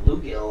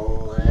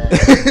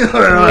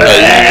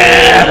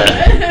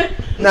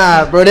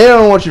 Nah, bro, they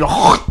don't want you to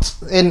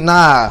and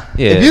nah.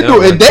 Yeah, if you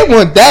do, if they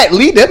want that,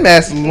 leave them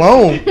asses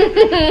alone.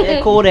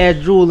 That cold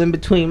ass drool in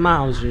between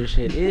mouths and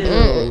shit.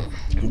 Ew.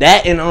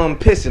 That and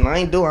pissing. I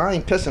ain't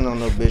pissing on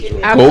no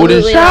bitch.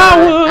 Absolutely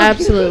not.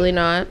 Absolutely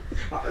not.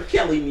 R.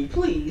 Kelly me,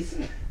 please.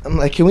 I'm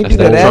like, can we That's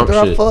do that that after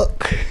Trump I shit.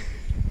 fuck?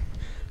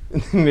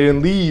 And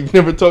then leave.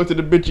 Never talk to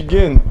the bitch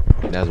again.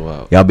 That's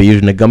wild. Y'all be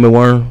using the gummy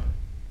worm?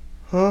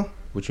 Huh?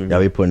 What you mean? Y'all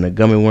be putting the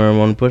gummy worm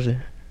on the pussy?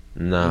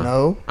 Nah.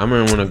 No. I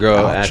remember when a girl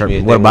asked me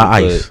if What they about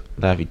wanna ice?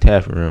 put Laffy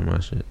Taffy around my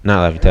shit.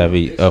 Not Laffy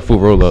Taffy. Fruit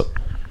roll up.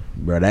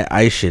 Bro, that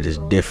ice shit is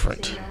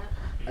different.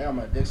 I got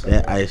my dick sucked.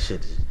 That ice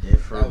shit is That was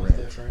different.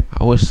 different.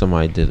 I wish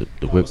somebody did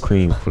the whipped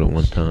cream for the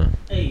one time.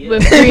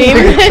 Whipped cream.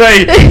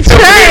 Trey.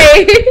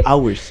 Trey. I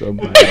wish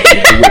somebody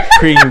did the whipped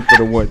cream for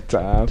the one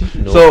time.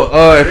 So,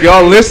 if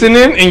y'all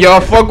listening and y'all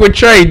fuck with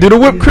Trey, do the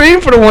whipped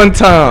cream for the one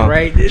time.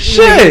 Right?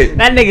 Shit.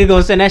 That nigga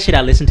gonna send that shit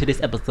out. Listen to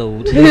this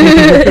episode.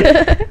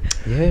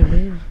 Yeah,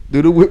 man.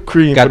 Do the whipped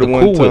cream Got for the the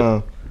one Cool Whip.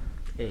 time.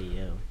 Hey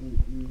yo.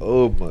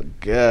 Oh my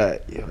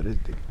god. Yo, this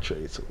nigga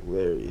Trey's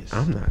hilarious.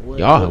 I'm not. What-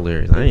 Y'all what-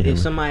 hilarious. I ain't If him.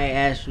 somebody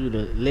asks you to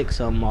lick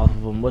something off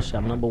of them, what's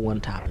your number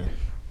one topping?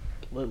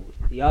 What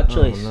y'all I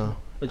choice? don't know.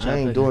 What I y'all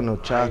ain't picking? doing no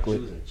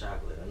chocolate.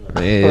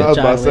 I Yeah. was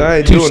about to say, I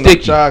ain't Too doing sticky.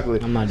 no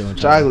chocolate. I'm not doing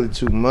chocolate. Chocolate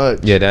too much.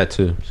 Yeah, that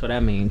too. So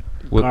that means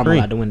Whipped caramel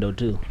cream. out the window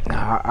too.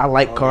 Nah, I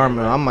like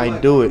caramel. I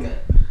might do it.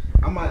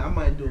 I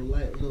might do a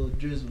light little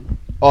drizzle.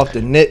 Off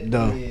the net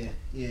though. Yeah,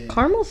 yeah.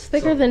 Caramel's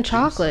thicker than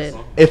chocolate.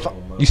 If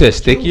You said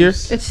stickier?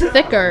 It's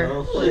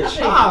thicker.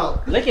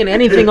 Licking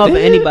anything off of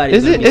anybody.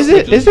 Is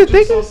it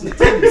thicker?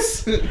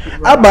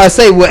 I'm about to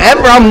say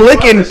whatever I'm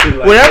licking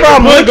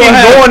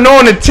going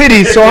on the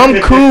titties, so I'm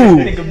cool.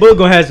 Nigga Boog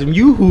gonna have some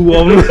yoo-hoo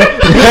on him.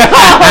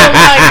 Oh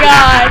my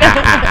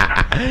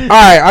god. All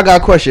right, I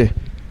got a question.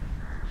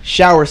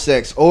 Shower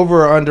sex,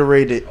 over or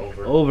underrated?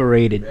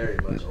 Overrated.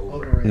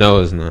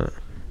 No, it's not.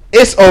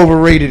 It's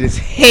overrated as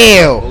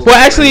hell. Well,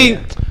 actually,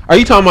 are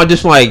you talking about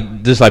just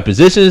like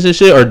positions and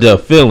shit, or the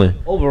feeling?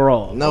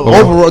 Overall. No,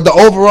 the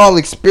overall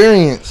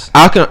experience.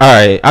 I can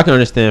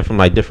understand from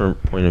like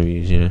different point of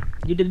views. Yeah.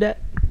 You did that?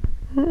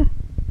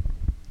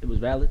 It was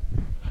valid.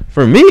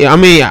 For me, I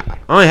mean,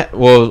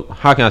 well,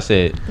 how can I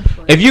say it?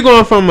 If you're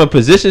going from a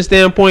position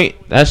standpoint,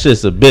 that's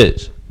just a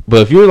bitch.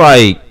 But if you're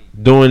like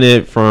doing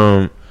it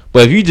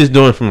but if you just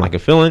doing it from like a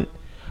feeling,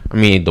 I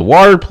mean, the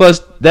water plus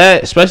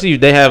that, especially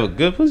if they have a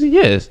good pussy,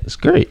 yes, it's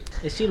great.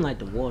 It seemed like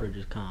the water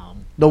just calm.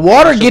 The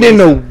water get in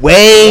the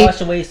way.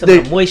 Wash away some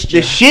of the moisture.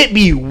 The shit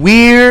be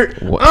weird.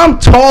 What? I'm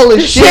tall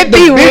as shit. shit be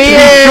the bitch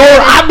weird.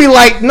 short. I be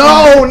like,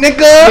 no,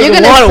 nigga. You're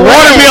gonna water be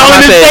all in I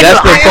this said thing.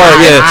 that's the part,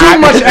 yeah. Too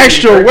much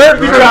extra work.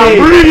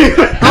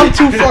 I'm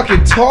too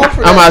fucking tall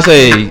for that. I'm about to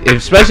say,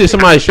 especially if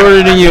somebody's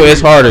shorter than you, it's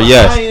harder.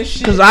 Yes.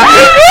 Because You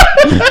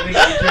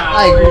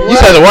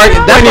said the work.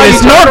 That's why you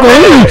snorkel.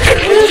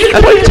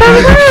 That's why you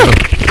turn around.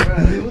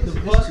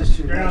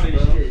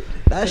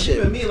 That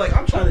shit. For me, like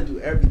I'm trying to do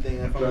everything.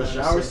 If I'm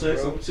Shower having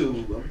sex, bro. I'm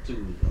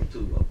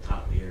too up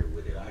top here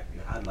with it.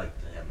 I'd like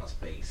to have my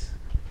space.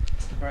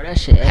 Bro, that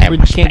shit. You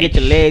can't get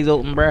your legs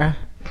open, bro.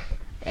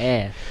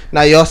 Yeah.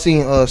 Now y'all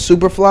seen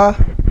Superfly?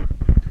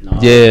 No.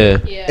 Yeah.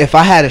 Yeah. If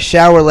I had a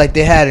shower like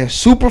they had in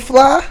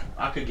Superfly,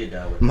 I could get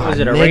down with my Was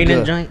it a nigga.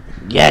 raining joint?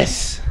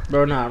 Yes.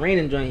 Bro, nah,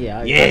 raining joint.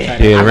 Yeah. Yeah.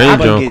 Yeah, the rain I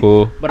could joint get-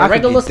 cool. But I a could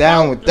regular get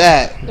down with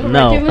that.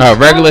 No. A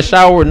regular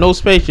shower with no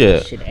space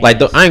yet. Shit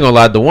Like ass. I ain't gonna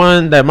lie, the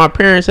one that my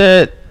parents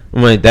had,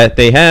 that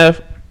they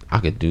have, I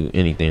could do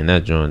anything in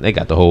that joint. They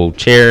got the whole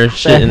chair and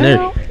shit in there.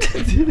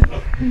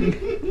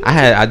 I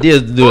had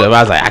ideas to do it, but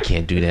I was like, I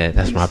can't do that.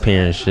 That's my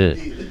parents' shit.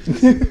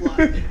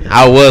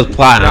 I was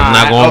plotting. I'm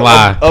not gonna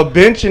lie. A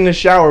bench in the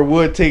shower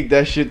would take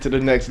that shit to the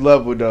next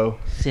level, though.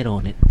 Sit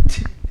on it.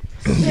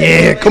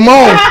 Yeah, come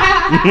on.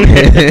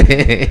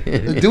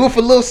 Do it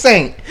for Lil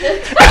Saint. Hey,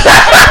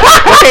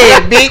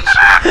 bitch.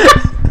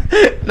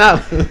 No.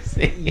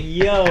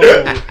 Yo.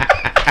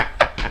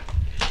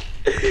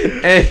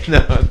 Hey, no.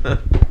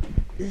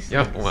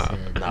 Yo, wow.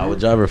 Nah,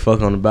 would y'all ever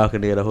fuck on the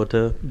balcony at a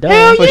hotel?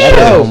 Hell for That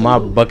sure. is on my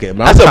bucket.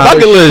 That's a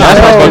bucket list.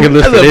 That's my bucket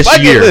list That's for a this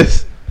bucket year.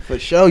 list. For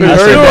sure, you I heard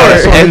said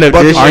that. that. End of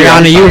this year.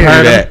 Ariana, you I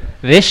heard that.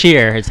 This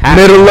year, it's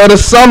happening. Middle of the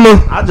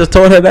summer. I just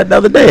told her that the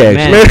other day,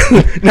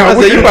 actually. Man. Now, I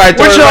said, you probably what told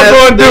her y'all that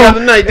gonna the do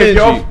other night, if didn't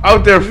y'all you?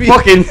 out there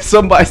fucking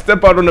somebody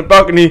step out on the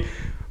balcony?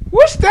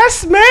 What's that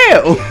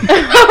smell?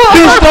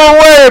 Just don't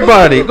worry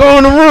about it. Go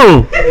in the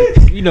room.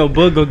 You know,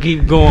 Bug gonna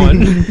keep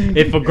going.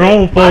 If a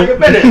grown folk,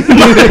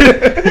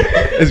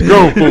 It's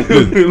grown folk.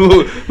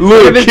 little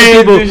Listen to kids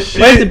people, and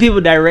listen shit. to people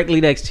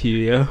directly next to you,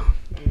 yo.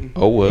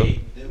 Oh well.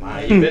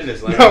 Mind your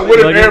business. Like Now, what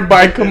if Like-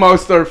 everybody come out and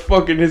start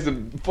fucking his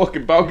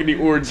fucking balcony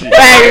orgy?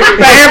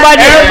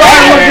 Everybody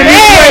looking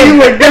this way, you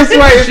look this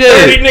way. It's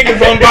Shit. 30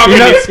 niggas on You balcony.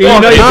 know, you fucking. could see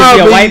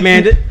a but white you-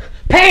 man.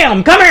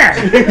 Pam, come here.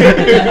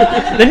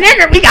 The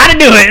nigger, we gotta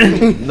do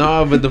it.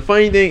 No, but the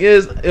funny thing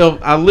is,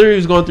 I literally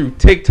was going through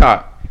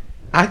TikTok.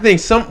 I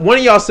think one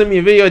of y'all sent me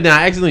a video, then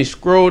I accidentally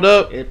scrolled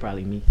up, It's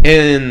probably me.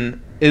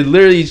 and it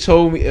literally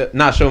showed me,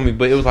 not showed me,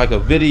 but it was like a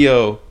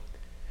video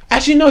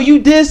Actually, no, you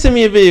did send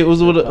me a video. It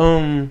was with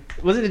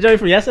Was it the joint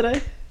from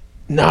yesterday?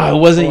 No, it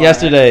wasn't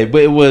yesterday,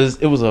 but it was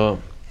a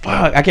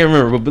fuck. I can't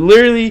remember, but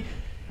literally,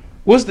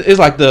 it's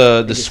like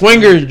the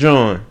swingers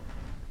joint.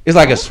 It's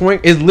like a swing.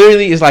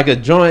 It's like a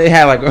joint. It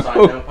had like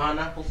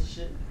pineapples and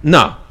shit.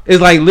 no. It's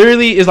like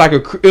literally. It was like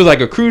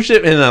a cruise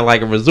ship and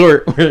like a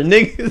resort where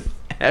niggas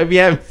be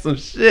having some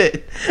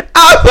shit.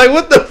 I was like,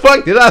 what the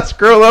fuck did I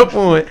scroll up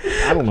on?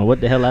 I don't know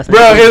what the hell I said.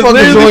 Bro, it's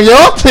literally on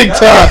your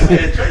TikTok.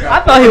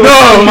 I thought he was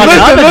talking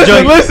about the other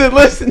joint.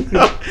 Listen.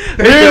 No.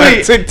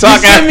 Literally,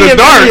 TikTok you sent me after a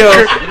dark.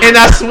 video, and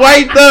I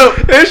swiped up,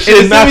 and it shit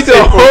sent not me to a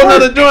safe for whole work.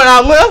 nother joint.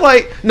 I was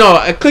like, no,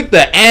 I clicked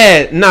the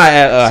ad,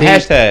 not See,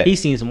 hashtag. He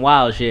seen some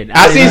wild shit.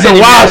 I seen some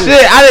wild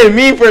shit. I didn't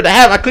mean for it to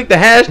happen. I clicked the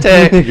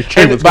hashtag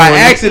Trey and was by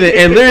going- accident,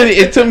 and literally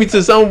it took me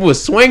to someone with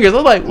swingers. I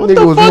was like, what Nigga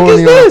the was fuck is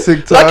horny on this? So I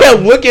TikTok. kept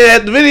looking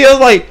at the videos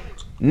like,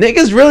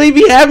 niggas really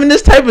be having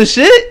this type of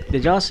shit?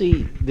 Did y'all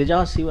see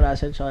what I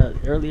sent y'all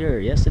earlier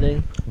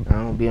yesterday? I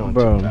don't be on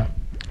Bro. TikTok.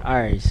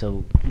 Alright,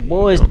 so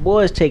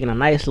boys taking a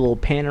nice little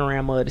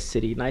panorama of the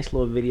city, nice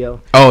little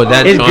video. Oh,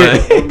 that's It's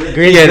fine.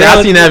 Great Yeah, I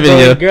girl- seen that bro,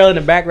 video. Girl in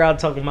the background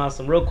talking about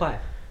some real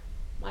quiet.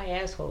 My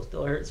asshole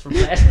still hurts from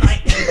last night.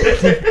 he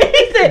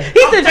said,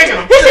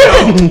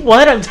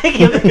 what? I'm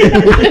taking a He was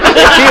mad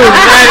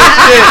as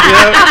shit,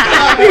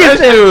 yo. That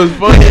shit was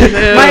funny as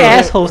hell. My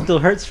asshole still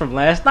hurts from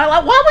last night.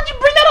 Like, why would you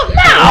bring that up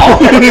now?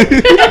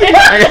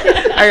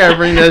 I gotta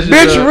bring that shit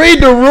Bitch, up.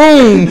 read the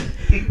room.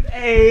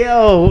 Hey,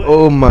 yo.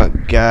 Oh my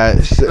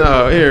god.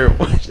 Oh, here,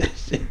 watch that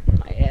shit.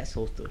 My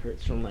asshole still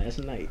hurts from last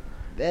night.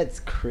 That's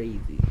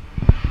crazy.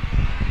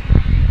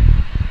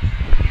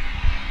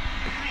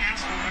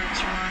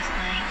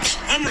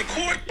 I'm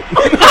recording.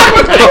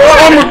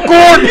 I'm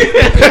recording.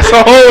 That's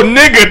a whole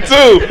nigga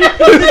too.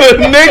 It's a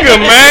nigga,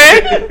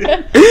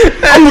 man.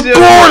 That shit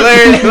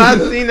was hilarious.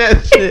 I seen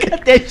that shit.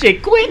 Got that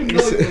shit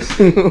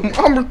quick.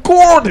 I'm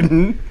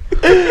recording.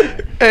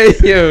 Hey,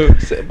 yo.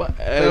 Say my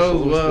ass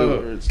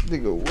wild.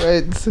 Nigga, what?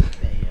 Damn.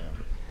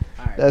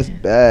 Alright, That's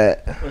man.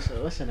 bad.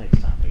 What's the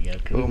next topic, yo?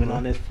 'Cause we've been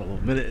on this for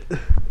a minute.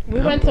 We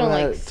went through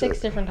like Right. 6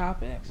 different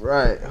topics.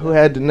 Right. Who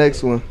had the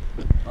next one?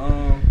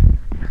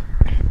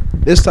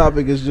 This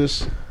topic is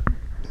just,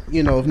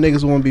 if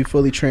niggas want to be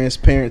fully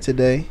transparent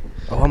today.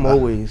 Oh, I'm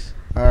always.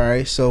 All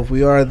right, so if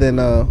we are, then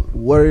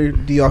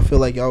what do y'all feel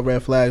like y'all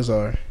red flags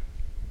are?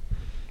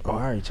 Oh,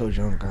 I already told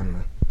you I'm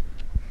gonna.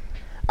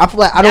 I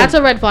feel like I don't. That's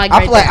a red flag. I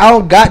right feel like there. I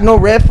don't got no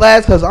red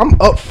flags because I'm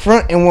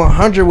upfront and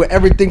 100 with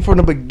everything from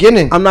the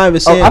beginning. I'm not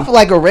even saying. I feel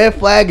like a red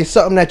flag is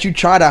something that you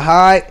try to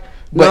hide,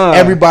 but Nah.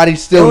 everybody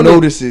still It don't-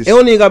 notices. It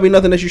don't even gotta be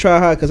nothing that you try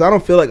to hide, because I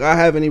don't feel like I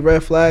have any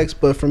red flags.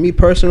 But for me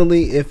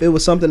personally, if it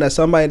was something that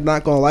somebody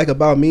not gonna like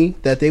about me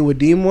that they would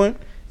deem one,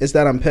 it's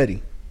that I'm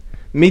petty.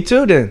 Me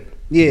too. Then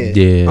Yeah,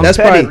 Yeah. that's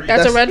I'm petty. probably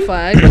That's a red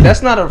flag. but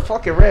that's not a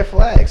fucking red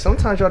flag.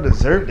 Sometimes y'all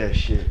deserve that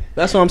shit.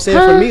 That's what I'm saying.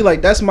 For me,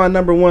 like, that's my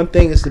number one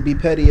thing is to be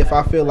petty. If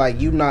I feel like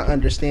you not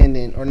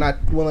understanding or not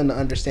willing to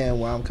understand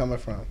where I'm coming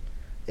from,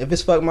 if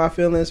it's fuck my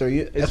feelings or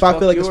you, It's if I fuck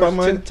feel like it's yours fuck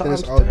mine, 10 then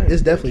it's, times 10,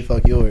 it's definitely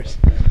fuck yours.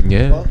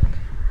 Yeah.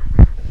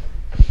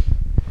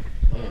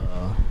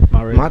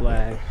 My red My-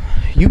 flag.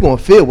 You gonna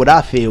feel what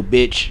I feel,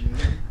 bitch.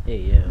 Hey,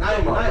 yeah. Not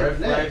even red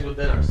flags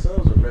within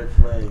ourselves or red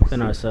flags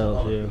Within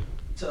ourselves, yeah.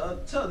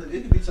 Tell them,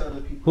 it could be to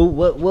other people. Who?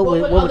 What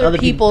would other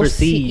people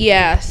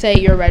perceive? say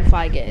your red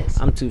flag is?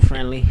 I'm too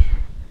friendly.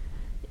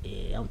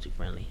 Yeah, I'm too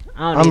friendly. I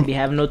don't I'm- even be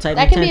having no type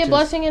That of can be a intentions.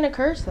 blessing and a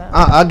curse, though.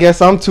 I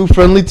guess I'm too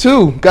friendly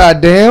too.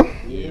 Goddamn.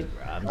 Yeah,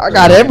 bro. I'm I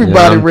got too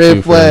everybody I'm red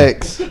too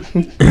flags.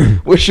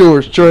 What's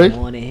yours, Trey?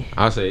 morning.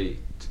 I'll say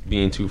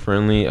being too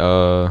friendly.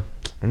 I'm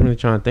really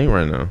trying to think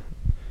right now.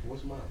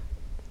 What's mine?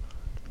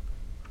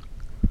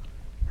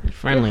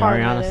 Friendly, You're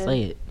Ariana, hard-headed.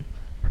 say it.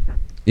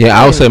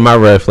 Yeah, I would say my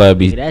red flag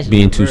be See, that's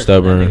being your too verse, that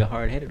stubborn. nigga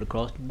hard-headed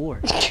across the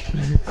board.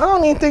 I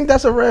don't even think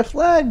that's a red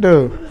flag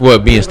though.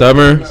 What, being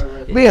stubborn?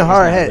 Being hard It's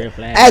not a headed red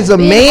flag. as a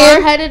Being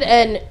man, hard-headed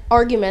and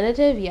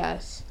argumentative,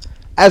 yes.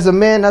 that's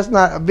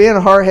not being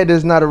hard headed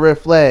is not a red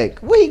flag.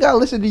 What he gotta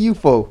listen to you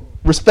for?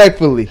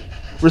 Respectfully,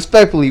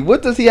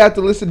 what does he have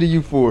to listen to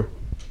you for?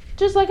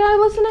 Just like I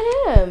listen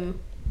to him.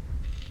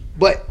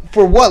 But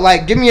for what?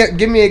 Like, give me an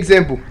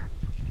example.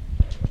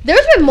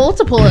 There's been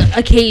multiple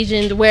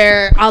occasions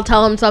where I'll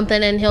tell him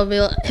something and he'll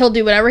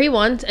do whatever he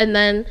wants, and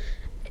then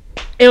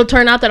it'll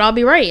turn out that I'll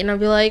be right, and I'll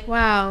be like,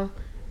 "Wow,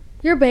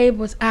 your babe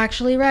was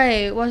actually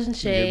right, wasn't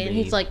she?" Your And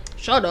he's babe. like,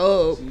 "Shut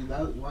up." See,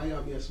 why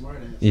y'all be a smart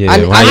ass? Yeah,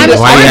 I why need you a-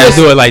 why I you need have a- to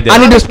do it like that?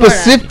 I need a Smart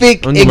ass.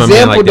 specific Don't do my man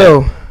example like that.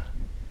 though.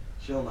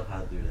 She don't know how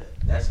to do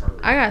that. That's her.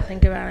 I gotta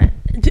think about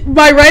it.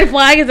 My red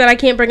flag is that I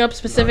can't bring up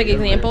specific No, your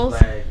red examples.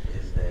 flag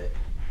is that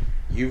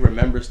you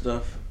remember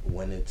stuff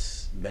when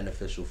it's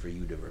beneficial for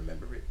you to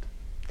remember it.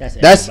 That's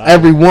everybody.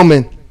 every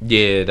woman.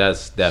 Yeah,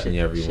 that's definitely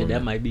every Shit, woman.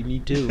 that might be me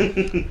too.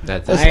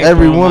 That's That's I ain't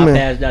every throwing my woman.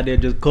 past out there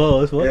just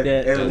cause. Fuck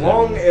that. As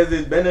long as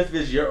it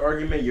benefits your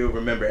argument, you'll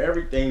remember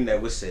everything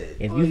that was said.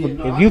 If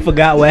you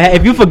forgot what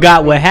happened, you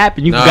forgot what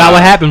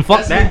happened.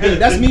 Fuck that.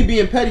 That's me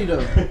being petty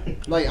though.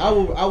 Like I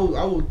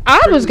will.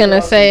 I was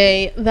gonna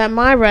say that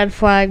my red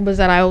flag was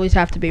that I always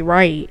have to be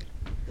right.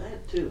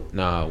 too.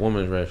 Nah,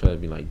 woman's red flag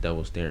be like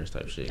double standards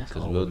type shit. That's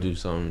Because all we'll women. do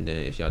something, then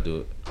if y'all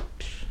do it,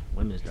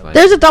 Women's double. Like-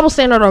 There's a double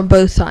standard on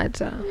both sides,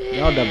 though.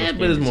 Y'all double Yeah,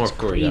 but it's standards more is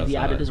for crazy y'all out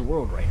side. of this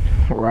world right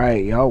now.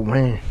 Right, y'all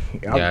win.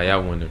 yeah,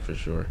 y'all win it for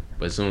sure.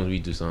 But as soon as we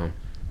do something,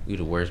 we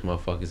the worst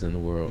motherfuckers in the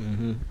world.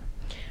 Mm-hmm.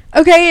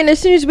 Okay, and as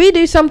soon as we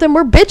do something,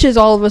 we're bitches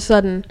all of a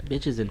sudden.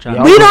 Bitches and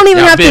trying. We don't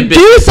even y'all have to been do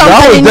bitches. Y'all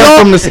something. was and there y'all-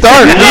 from the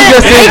start. We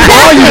just didn't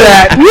call you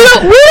that. We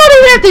don't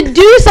even have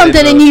to do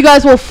something, and you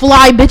guys will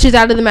fly bitches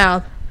out of the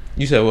mouth.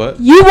 You said what?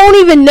 You won't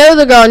even know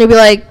the girl, and you'll be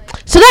like,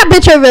 "So that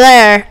bitch over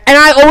there," and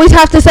I always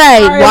have to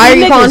say, Alright, "Why are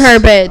we you calling her a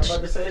niggas. bitch?"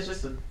 to say it's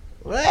just a.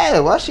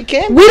 Well, why she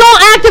can't? We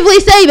don't actively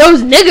say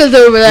those niggas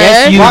over there.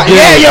 Yes, you Why- do.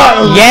 yeah,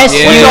 y'all- Yes,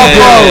 What y'all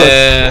call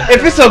us?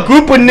 If it's a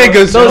group of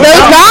niggas, Those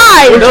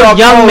guys, Those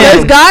young men.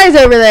 those guys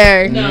over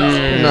there.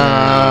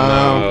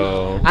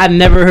 No. I've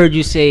never heard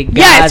you say guys.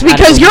 Yes, out of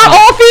because the you're mouth.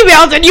 all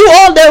females, and you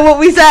all know what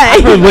we I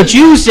heard say. what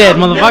you said,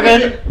 Never motherfucker.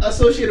 been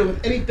associated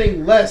with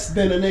anything less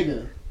than a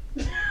nigga.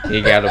 He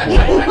got a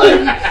point.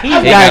 He's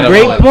He got a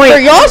great point. For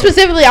point. y'all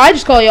specifically, I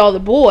just call y'all the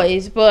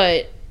boys,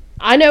 but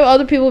I know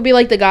other people would be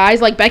like the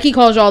guys. Like Becky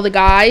calls y'all the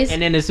guys.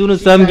 And then as soon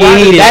as something get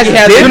heated, That's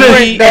as soon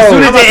different, as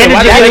soon as though. the energy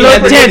Why gets a they little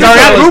got tense, niggas all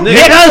right, calls group niggas? If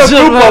it's a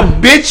group niggas. of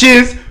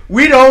bitches,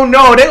 we don't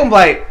know. They gonna be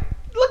like,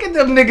 look at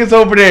them niggas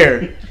over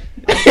there.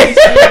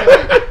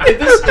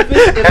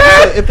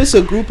 If it's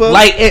a group of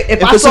Like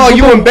if I it's a saw group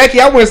you of- and Becky,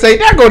 I wouldn't say,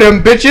 there go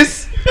them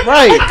bitches.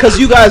 right, because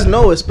you guys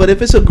know us. But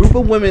if it's a group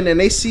of women and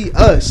they see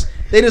us,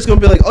 they just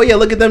gonna be like, oh yeah,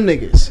 look at them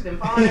niggas.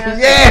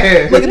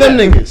 Yeah. Look at them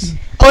niggas.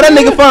 Oh, that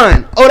nigga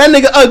fine. Oh, that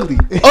nigga ugly.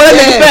 Oh, that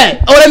nigga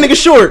fat. Oh, that nigga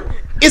short.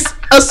 It's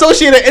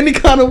associated any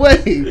kind of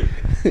way.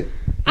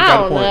 I got a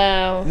don't point.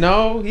 know.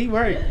 No, he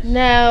right.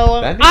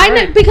 No, That'd be I know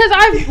right. because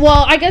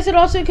I guess it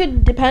also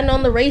could depend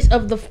on the race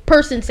of the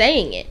person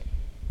saying it.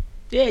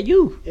 Yeah,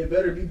 you. It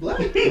better be black.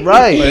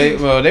 Right.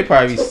 Well, they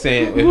probably be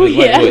saying if Ooh, it's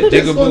yeah. like what,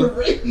 It's on the Jigaboo.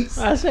 race.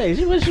 I say,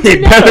 she was.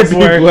 It better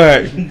be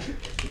black.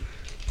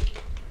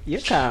 Your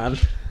time.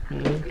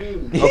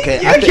 Okay,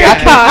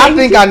 I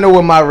think I know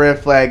what my red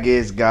flag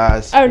is,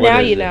 guys. Oh, What now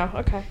is you it? know.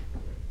 Okay.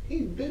 He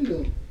been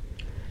doing.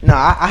 No,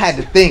 I had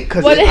to think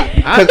because What?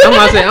 I'm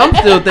not saying. I'm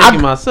still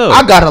thinking myself.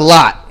 I got a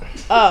lot.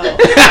 Oh. You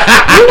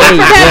went from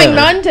having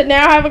none to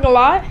now having a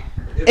lot?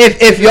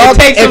 If y'all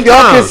takes some if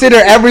y'all time. consider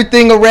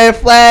everything a red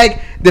flag,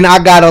 then I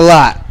got a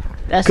lot.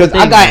 That's the Because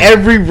thing. I got man.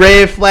 every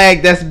red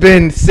flag that's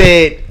been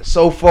said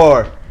so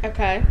far.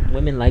 Okay.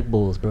 Women like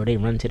bulls, bro. They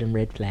run to them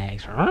red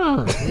flags.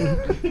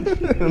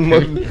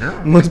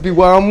 must be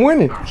why I'm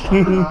winning.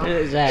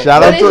 Exactly.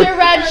 Shout What out is to your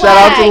red shout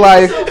out to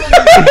flag?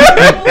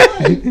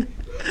 life.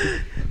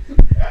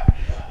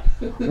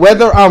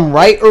 Whether I'm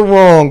right or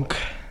wrong,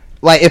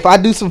 like if I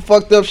do some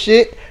fucked up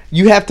shit,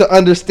 you have to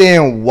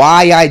understand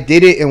why I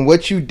did it and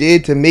what you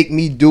did to make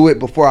me do it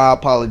before I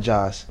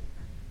apologize.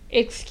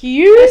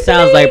 Excuse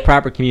Sounds me? like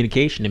proper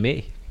communication to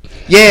me.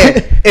 Yeah,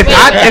 if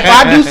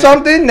I do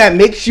something that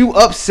makes you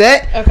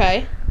upset,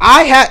 Okay.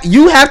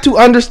 you have to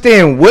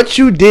understand what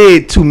you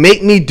did to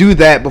make me do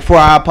that before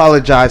I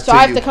apologize So to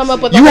I have you. to come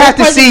up with You a have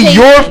to whole see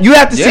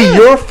presentation.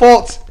 your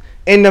faults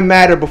in the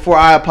matter before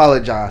I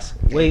apologize.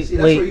 Wait, See,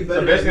 that's where you wait. better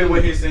So basically, than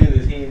what me. he's saying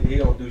is he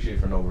don't do shit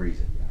for no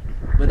reason.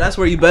 But that's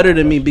where you better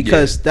than me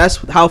because that's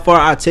how far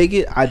I take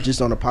it. I just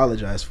don't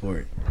apologize for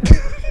it.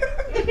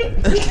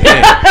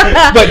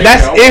 But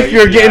that's if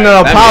you're getting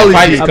an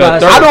apology.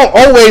 cut I don't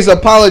always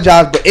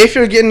apologize, but if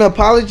you're getting an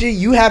apology,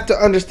 you have to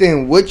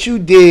understand what you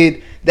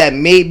did that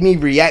made me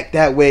react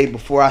that way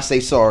before I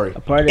say sorry.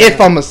 Part of If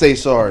that- I'm gonna say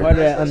sorry. Part of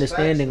that That's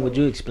understanding, facts, would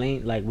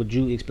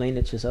you explain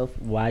it yourself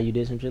why you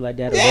did some shit like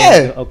that?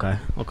 Yeah. Okay.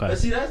 But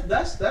see,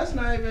 that's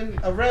not even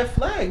a red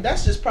flag.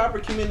 That's just proper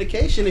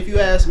communication. If you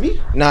ask me,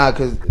 Nah,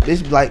 cause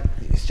this like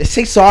just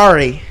say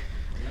sorry.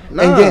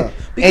 nah. And then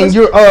because and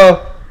you're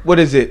what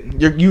is it?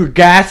 You're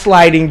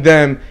gaslighting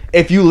them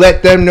if you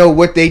let them know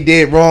what they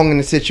did wrong in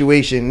the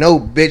situation. No,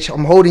 bitch,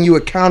 I'm holding you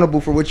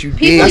accountable for what you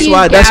People did. that's use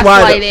why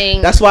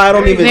gaslighting that's why I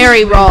don't even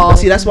very wrong. But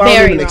see, that's why I don't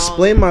Very even wrong.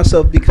 explain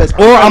myself because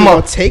Or I'm not a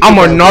gonna take I'm it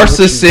a that way with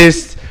you.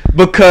 narcissist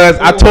because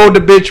I told the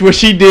bitch what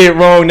she did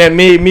wrong that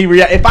made me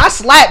react. If I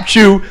slapped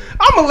you,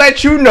 I'm gonna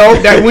let you know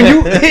that when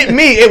you hit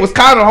me, it was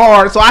kind of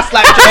hard, so I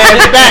slapped your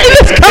ass back.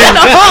 It was kind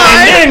of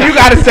hard. And then you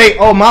gotta say,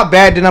 "Oh, my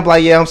bad." Then I'm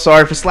like, "Yeah, I'm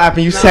sorry for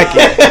slapping you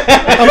second.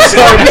 I'm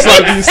sorry for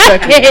slapping you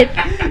second.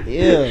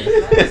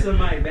 Yeah.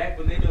 Somebody back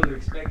when they don't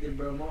expect it,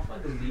 bro.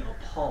 Motherfuckers be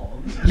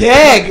appalled.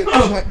 Yeah, I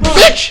was like,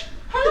 bitch.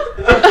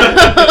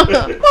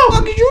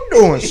 What are you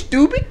doing,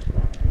 stupid?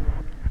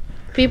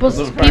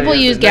 People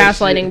use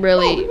gaslighting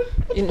really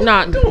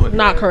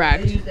not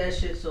correct. They use that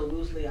shit so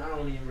loosely. I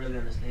don't even really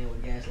understand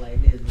what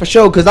gaslighting is. For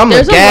sure, because I'm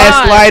There's a a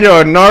lot.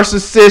 gaslighter, a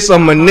narcissist, a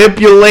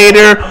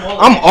manipulator.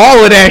 I'm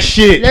all of that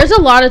shit. There's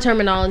a lot of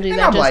terminology And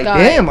that I'm just like, got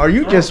damn, are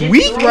you just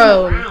weak?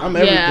 thrown. I'm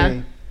Yeah.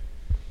 everything.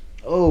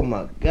 Oh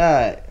my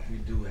god. We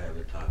do have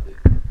a topic.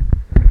 'Cause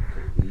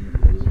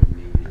it was on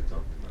me to talk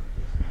about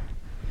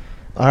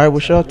this. All right,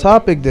 what's your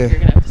topic You're then?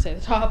 gonna have to say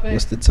the topic.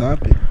 What's the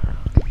topic?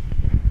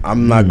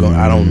 I'm not going.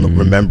 I don't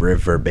remember it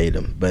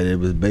verbatim, but it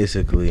was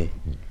basically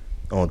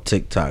on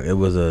TikTok. It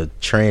was a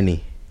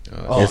tranny.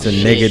 Oh, It's a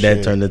nigga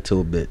that turned into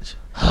a bitch,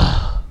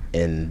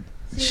 and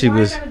she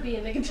was. Gotta be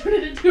a nigga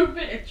turning into a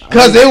bitch.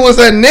 Cause it was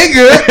a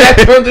nigga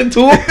that turned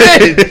into a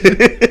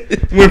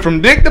bitch. Went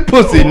from dick to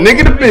pussy,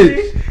 nigga to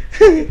bitch.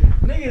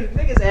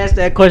 Niggas asked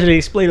that question and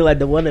explained it like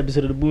the one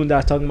episode of the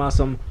Boondocks talking about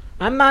some.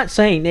 I'm not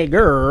saying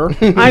nigger.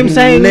 I'm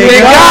saying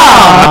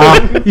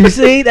nigga. You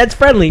see, that's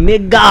friendly,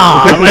 nigga.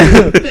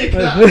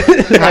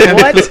 Like,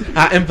 what?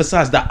 I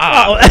emphasize the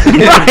ah.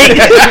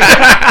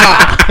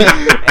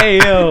 Right. Hey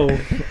yo.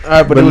 All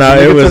right, But no,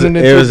 it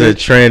was a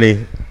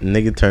tranny.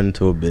 Nigga turned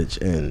into a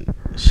bitch, and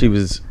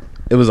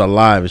it was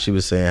alive, and she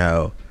was saying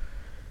how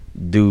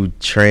do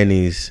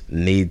trannies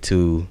need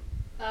to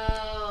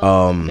think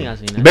I've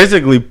seen that.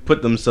 basically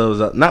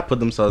not put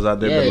themselves out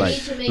there, Yeah, but you like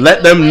need to make let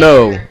it them aware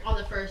know, on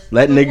the first-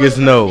 let before the niggas first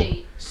know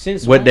date.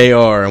 Since what when? they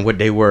are and what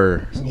they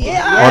were on the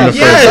Let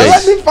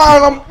first date. me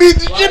find them beat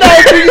the shit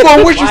out of you. You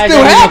gonna wish you Why is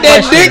still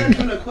that had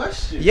even a that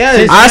question? dick?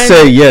 Yes. I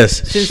say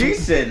yes. She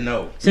said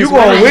no. Since You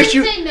gonna when? wish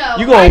you. I didn't say no.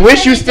 You gonna I wish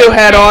said you it still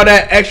had depends. all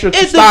that extra It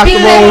depends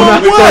testosterone.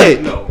 on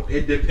what? No,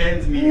 it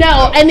depends.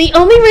 No, and the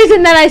only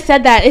reason that I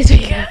said that is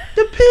because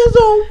Depends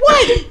on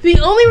what. the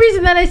only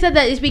reason that I said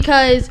that is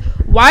because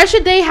why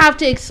should they have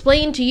to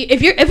explain to you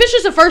if it's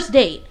just a first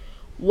date?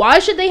 Why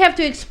should they have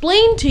to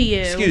explain to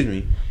you Excuse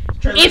me.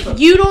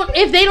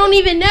 if they don't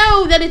even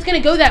know that it's gonna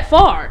go that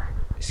far?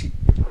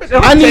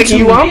 I need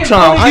to. I'm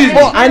trying.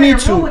 I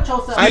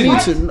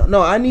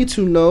need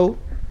to know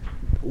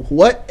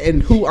what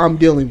and who I'm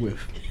dealing with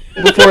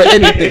before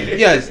anything.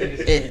 Yes.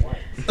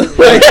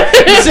 Like,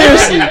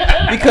 seriously,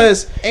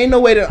 because ain't no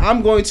way that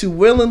I'm going to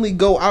willingly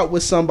go out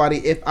with somebody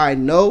if I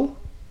know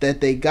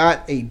that they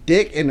got a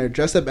dick and they're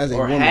dressed up as a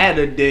woman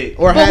a dick.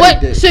 or But had a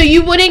what? dick. So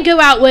you wouldn't go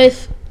out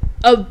with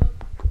a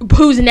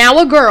who's now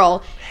a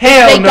girl?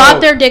 Hell They no.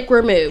 got their dick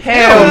removed.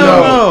 Hell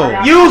no.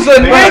 no. Use a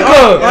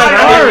nigga.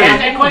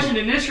 that question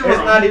in this It's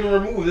not even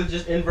removed. It's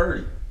just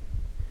inverted.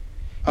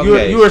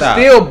 You are stop.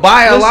 still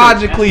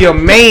biologically a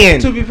man.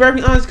 To be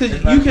perfectly honest, because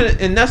you can,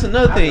 and that's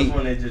another I just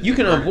wanna thing, just you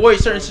can invert it. avoid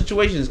certain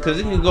situations because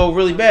it can go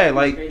really bad.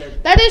 Like,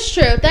 That is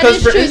true. That 'cause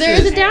is for true. There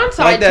is a instance,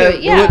 downside like that, to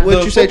it. Yeah.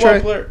 What you say, football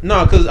Trey? player-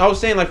 No, because I was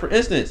saying, like, for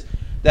instance,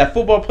 that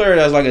football player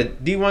that's like a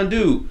D1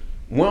 dude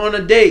went on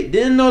a date,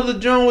 didn't know the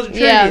John was a tranny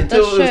Yeah,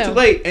 until that's it was true. too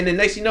late, and then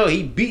next you know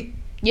he beat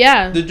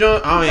Yeah. the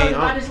John.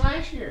 this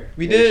last year.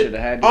 We They did. shoulda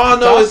had the All I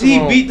know is he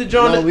testosterone. beat the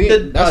John No, to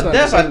that's not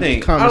death. the I same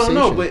think. I don't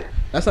know, but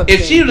That's not the if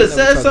same she would have thing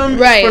that said we're something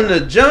Right. from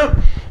the jump,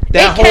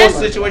 that It whole can-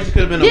 situation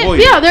could have been Yeah,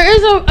 avoided. yeah, there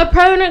is a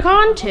pro and a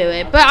con to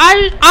it, but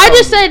I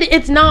just said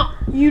it's not.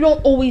 You don't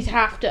always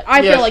have to.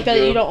 I Yes, feel like you that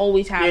do. you don't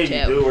always have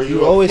to. Or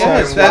You always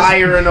have a to.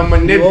 liar and a You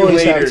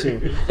always have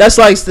manipulator. to. That's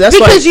like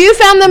Because you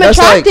found them that's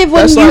like- attractive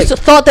when that's you like-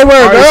 thought they were a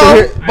Alright, girl. so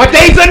here- But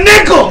they's a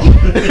nickel.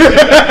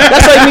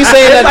 That's like me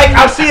saying It's that. like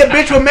I see a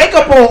bitch with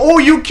makeup on. Oh,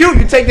 you cute.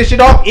 You take this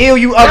shit off. Ew,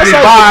 you ugly.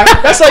 Bye.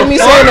 That's like me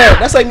saying that.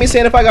 That's like me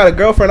saying if I got a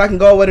girlfriend, I can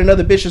go out with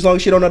another bitch as long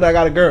as she don't know that I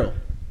got a girl.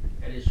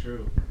 That is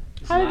true.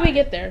 How did we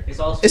get there? It's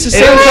also It's the It's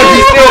same because thing.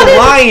 he's still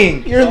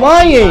lying. You're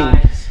lying.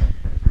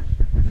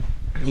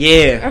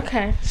 Yeah.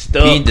 Okay.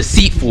 Being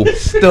deceitful.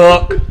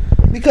 Stuck.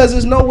 Because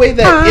there's no way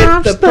that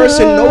if the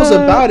person knows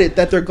about it,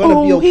 that they're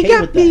gonna be okay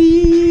with that.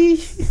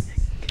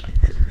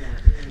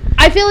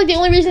 I feel like the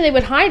only reason they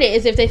would hide it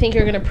is if they think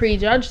you're gonna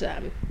prejudge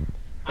them.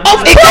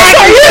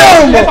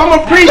 If I'm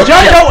a prejudge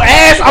your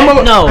ass, I'm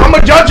a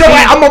judge your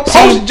ass. I'm a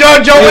post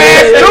judge your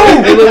ass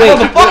too. wait.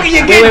 Motherfucker,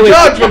 you get Wait.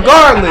 judged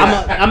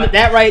regardless.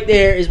 that right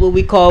there is what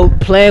we call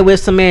playing with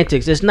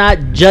semantics. It's not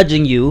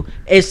judging you.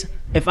 It's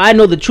if I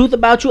know the truth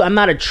about you, I'm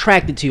not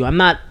attracted to you.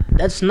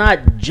 That's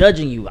not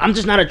judging you. I'm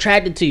just not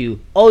attracted to you.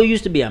 Oh, you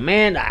used to be a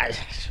man.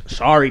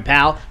 Sorry,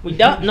 pal. We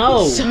don't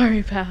know.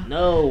 Sorry, pal.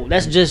 No,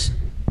 that's just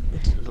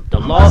the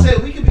I law.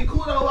 said we could be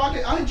cool though. I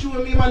hit you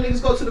and me and my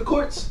niggas go to the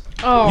courts.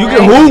 Oh, You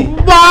can hoop. You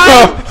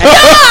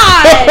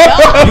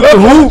can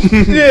hoop.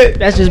 Shit.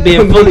 That's just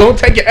being fully. Don't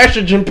take your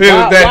estrogen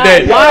pills that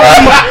day. why-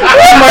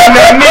 You might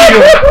not need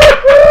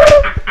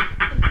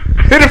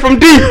them. Hit it from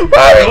deep.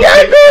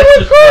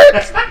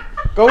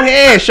 Go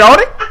ahead,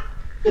 shorty.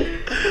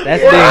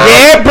 That's big.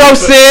 Yeah, bro,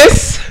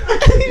 sis.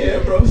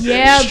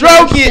 Yeah,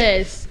 Stroke bro,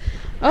 it. sis.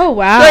 Oh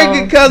wow. Thank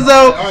you,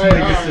 cuzzo.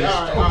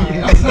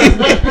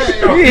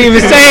 You didn't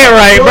even say it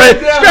right, but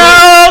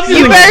stroke.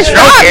 You better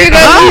stroke it,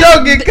 you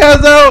don't get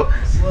cuzzo.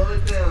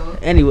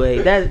 Anyway,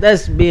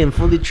 that's being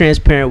fully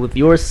transparent with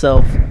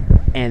yourself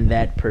and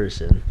that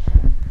person.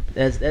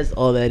 That's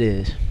all that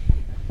is.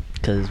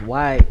 Cause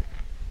why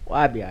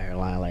be out here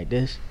lying like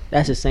this?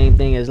 That's the same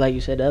thing as like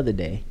you said the other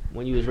day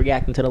when you was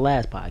reacting to the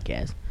last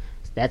podcast.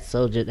 That's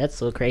so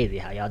crazy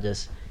how y'all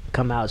just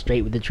come out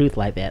straight with the truth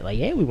like that. Like,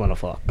 yeah, we want to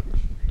fuck.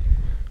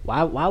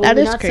 Why would That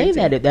we is not crazy.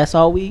 say that if that's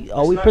all we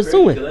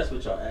pursuing? That's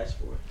what y'all asked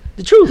for.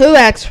 The truth. Who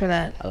asked for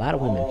that? A lot of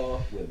women.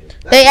 All women.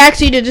 They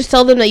asked you to just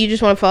tell them that you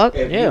just want to fuck.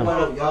 Yeah.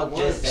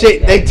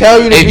 Shit, they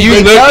tell you to If you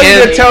they look tell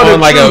you to at tell the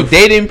on like a truth.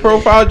 dating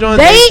profile, John,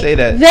 they say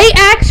that. They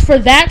asked for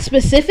that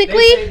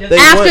specifically They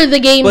after want- the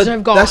games but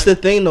have gone. That's the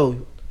thing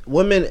though.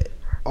 Women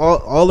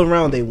all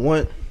around they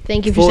want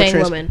Thank you for full saying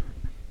trans- women.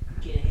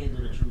 Can't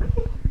handle the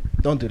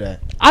Don't do that.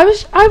 I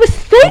was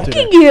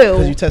thanking Because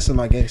you you. testing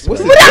my gangster.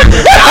 What's What's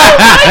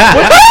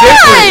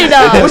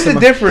What's the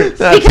difference?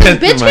 Because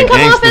bitch can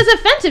come off as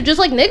offensive, just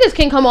like niggas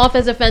can come off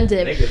as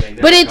offensive.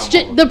 But it's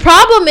just the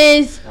problem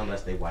is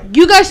Unless they white.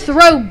 you guys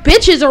throw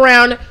bitches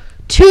around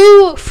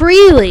too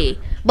freely.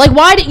 Like,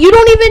 why do you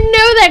don't even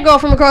know that girl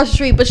from across the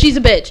street, but she's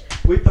a bitch.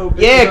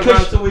 Yeah,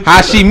 cause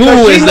How she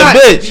move is the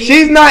bitch.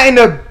 She's not in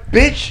a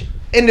bitch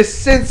in the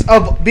sense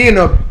of being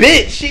a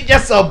bitch. She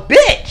just a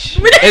bitch.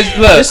 It's,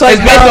 look, Just like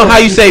it's based on how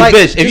you say like-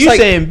 bitch. If just you like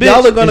saying bitch,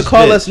 y'all are gonna it's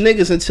call bitch. us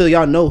niggas until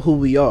y'all know who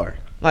we are.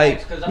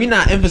 Like, we're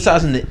not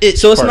emphasizing the it.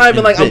 So it's part not even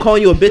in like I'm bitch.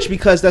 calling you a bitch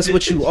because that's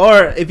what you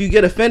are. If you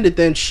get offended,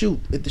 then shoot.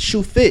 If the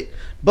shoe fit.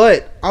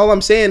 But all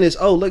I'm saying is,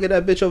 oh, look at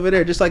that bitch over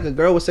there. Just like a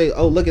girl would say,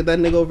 oh, look at that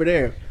nigga over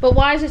there. But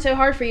why is it so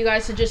hard for you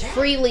guys to just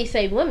freely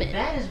say women?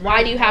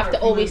 Why do you have to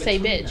always say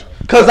bitch?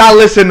 Cause I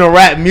listen to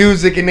rap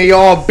music and they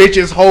all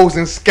bitches, hoes,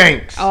 and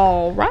skanks.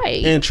 All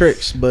right. And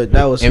tricks, but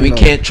that was And you we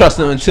know, can't trust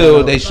them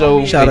until they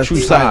show Shout their out true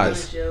to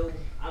size.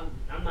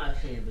 I'm not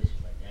saying bitches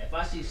like that. If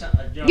I see something,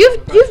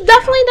 You've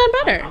definitely done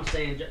better. I'm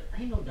saying,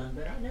 I ain't no done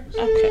better. I never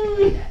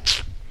said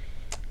that.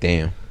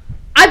 Damn.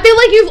 I feel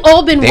like you've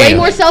all been way Damn.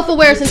 more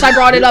self-aware since I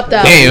brought it up,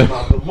 though. Damn.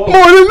 More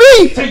than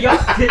me. To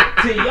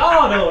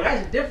y'all though,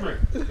 that's different.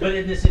 But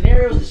in the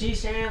scenarios that she's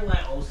saying, like,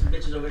 oh, some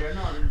bitches over there,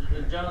 no,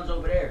 the John's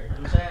over there. You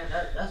know what I'm saying?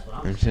 That's what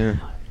I'm saying.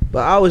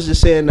 But I was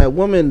just saying that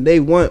women, they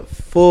want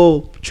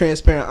full,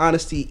 transparent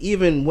honesty.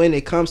 Even when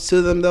it comes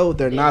to them, though,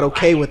 they're not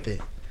okay with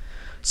it.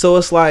 So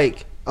it's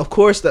like, of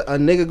course, a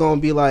nigga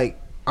gonna be like,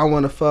 I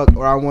want to fuck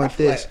or I want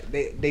this.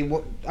 They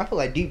want. I feel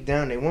like deep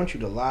down they want you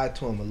to lie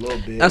to them a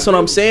little bit. That's what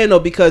I'm saying though,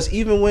 because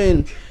even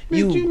when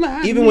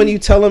you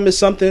tell them it's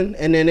something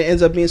and then it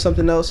ends up being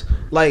something else,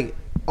 like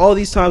all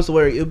these times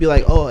where it'll be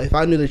like, oh, if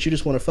I knew that you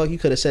just want to fuck, you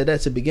could have said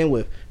that to begin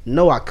with.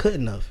 No, I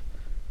couldn't have,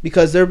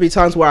 because there'll be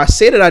times where I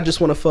say that I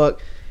just want to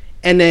fuck,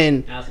 and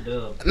then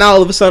now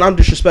all of a sudden I'm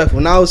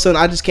disrespectful. Now all of a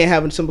sudden I just can't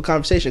have a simple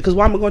conversation. Because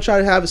why am I gonna try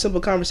to have a simple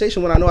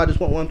conversation when I know I just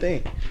want one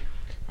thing?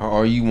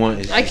 Or you want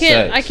is I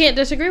can't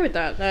disagree with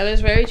that. That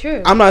is very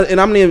true. I'm not, and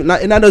and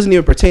that doesn't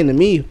even pertain to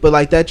me. But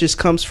like that just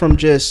comes from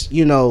just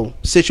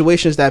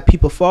situations that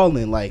people fall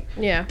in. Like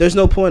Yeah. there's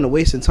no point in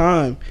wasting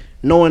time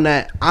knowing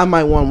that I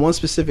might want one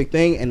specific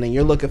thing and then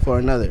you're looking for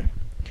another.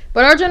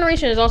 But our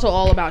generation is also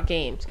all about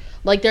games.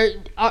 Like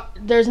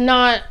there's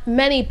not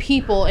many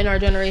people in our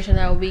generation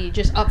that will be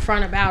just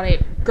upfront about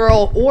it,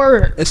 girl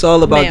or It's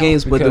all about male.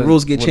 games, but the Because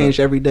rules get with changed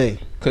every day.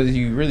 Because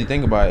you really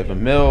think about it, if a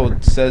male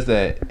says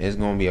that, it's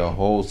going to be a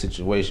whole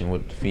situation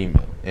with the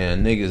female.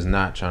 And a nigga's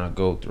not trying to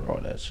go through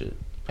all that shit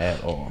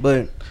at all.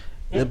 But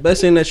the best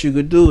thing that you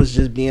could do is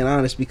just being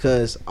honest,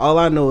 because all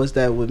I know is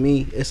that with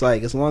me, it's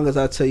like as long as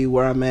I tell you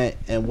where I'm at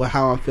and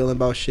how I'm feeling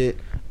about shit,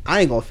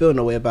 I ain't gonna feel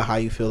no way about how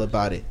you feel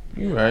about it.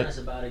 You right. That's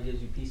about it.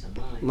 Gives you peace of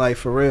mind. Like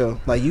for real,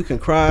 like you can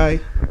cry,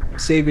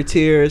 save your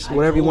tears,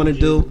 whatever you want to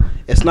do.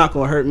 It's not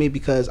gonna hurt me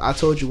because I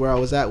told you where I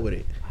was at with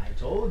it. I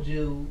told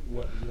you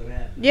what was gonna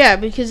happen. Yeah,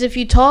 because if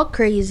you talk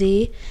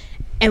crazy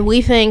and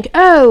we think,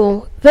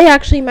 oh, they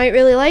actually might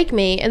really like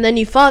me, and then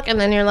you fuck,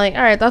 and then you're like,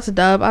 all right, that's a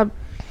dub. I'm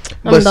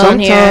But done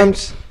here.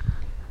 sometimes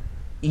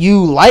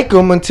you like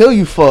them until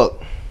you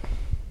fuck.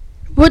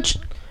 Which,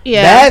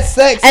 yeah. Bad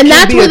sex And can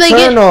that's be where a they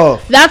turn get.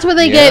 off. That's where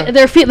they Yeah. get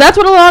their. That's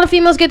what a lot of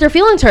females get their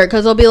feelings hurt,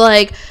 because they'll be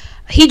like,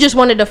 he just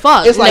wanted to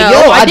fuck. It's like,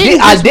 No, yo, I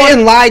just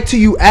didn't lie to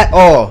you at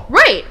all.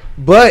 Right.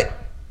 But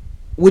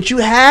what you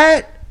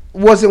had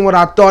wasn't what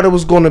I thought it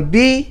was gonna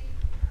be.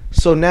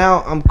 So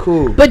now I'm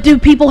cool. But do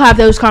people have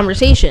those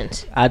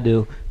conversations? I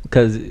do,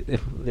 because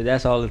if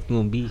that's all it's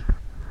gonna be,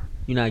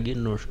 you're not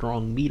getting no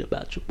strong meat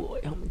about your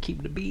boy. I'm gonna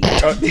keep the beat.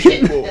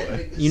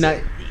 You're not.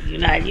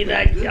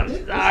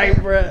 I'm sorry,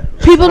 bro.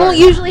 People don't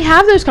usually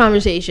have those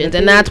conversations,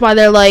 and that's why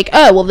they're like,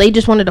 oh, well, they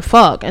just wanted to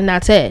fuck, and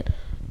that's it.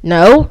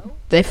 No,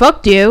 they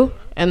fucked you,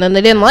 and then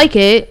they didn't like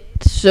it,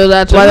 so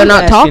that's why they're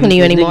not talking to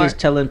you anymore. Niggas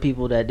telling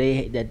people that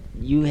that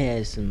you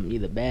had some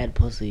either bad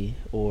pussy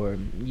or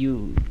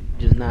you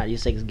just not, your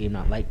sex game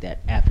not like that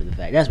after the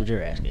fact. That's what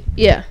you're asking.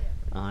 Yeah.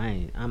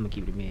 I'm gonna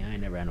keep it to me. I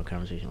ain't never had no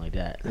conversation like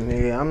that.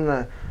 Yeah, I'm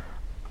not.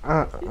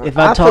 If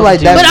I feel talk like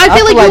to that's, But I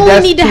feel like you only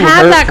that's need to too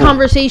have that hurtful.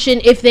 conversation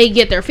if they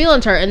get their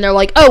feelings hurt, and they're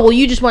like, oh, well,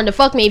 you just wanted to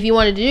fuck me. If you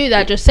wanted to do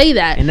that, just say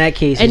that. In that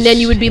case, And then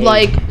you would be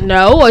like,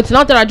 no, it's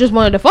not that I just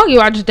wanted to fuck you.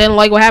 I just didn't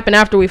like what happened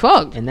after we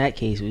fucked. in that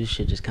case, we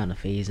should just kind of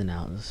phasing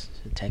out. Just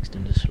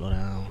texting, just slow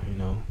down.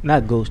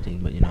 Not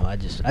ghosting, but I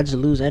just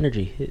lose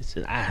energy. It's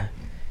Lose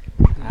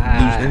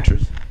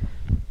interest.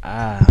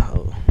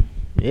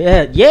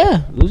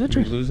 lose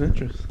interest. Lose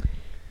interest.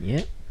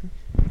 Yeah.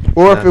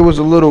 Or if it was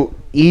a little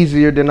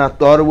easier than I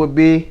thought it would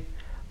be,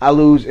 I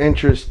lose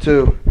interest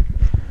too.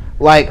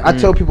 Like I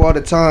tell people all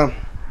the time,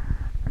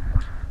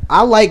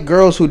 I like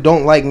girls who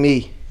don't like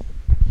me.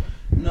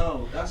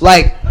 No, that's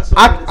Like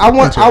I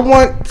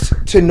want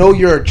to know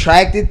you're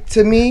attracted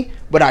to me,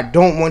 but I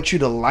don't want you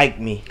to like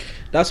me.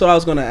 That's what I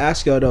was gonna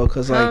ask y'all though,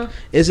 cause like,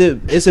 is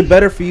it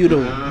better for you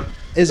to,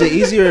 is it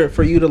easier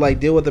for you to like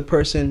deal with a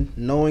person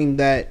knowing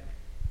that,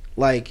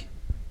 like,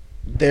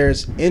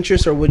 there's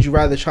interest, or would you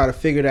rather try to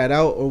figure that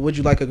out, or would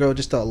you like a girl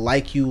just to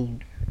like you,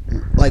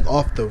 like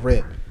off the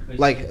rip?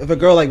 Like if a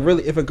girl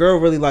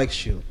really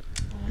likes you,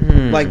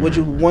 like would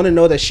you want to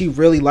know that she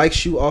really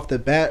likes you off the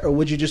bat, or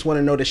would you just want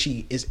to know that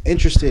she is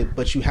interested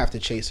but you have to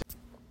chase her?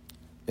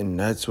 And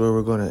that's where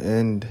we're going to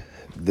end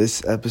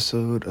this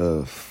episode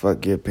of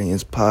Fuck Your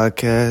Opinions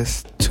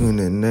podcast. Tune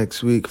in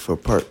next week for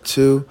part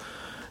 2,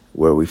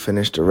 where we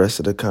finish the rest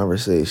of the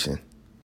conversation.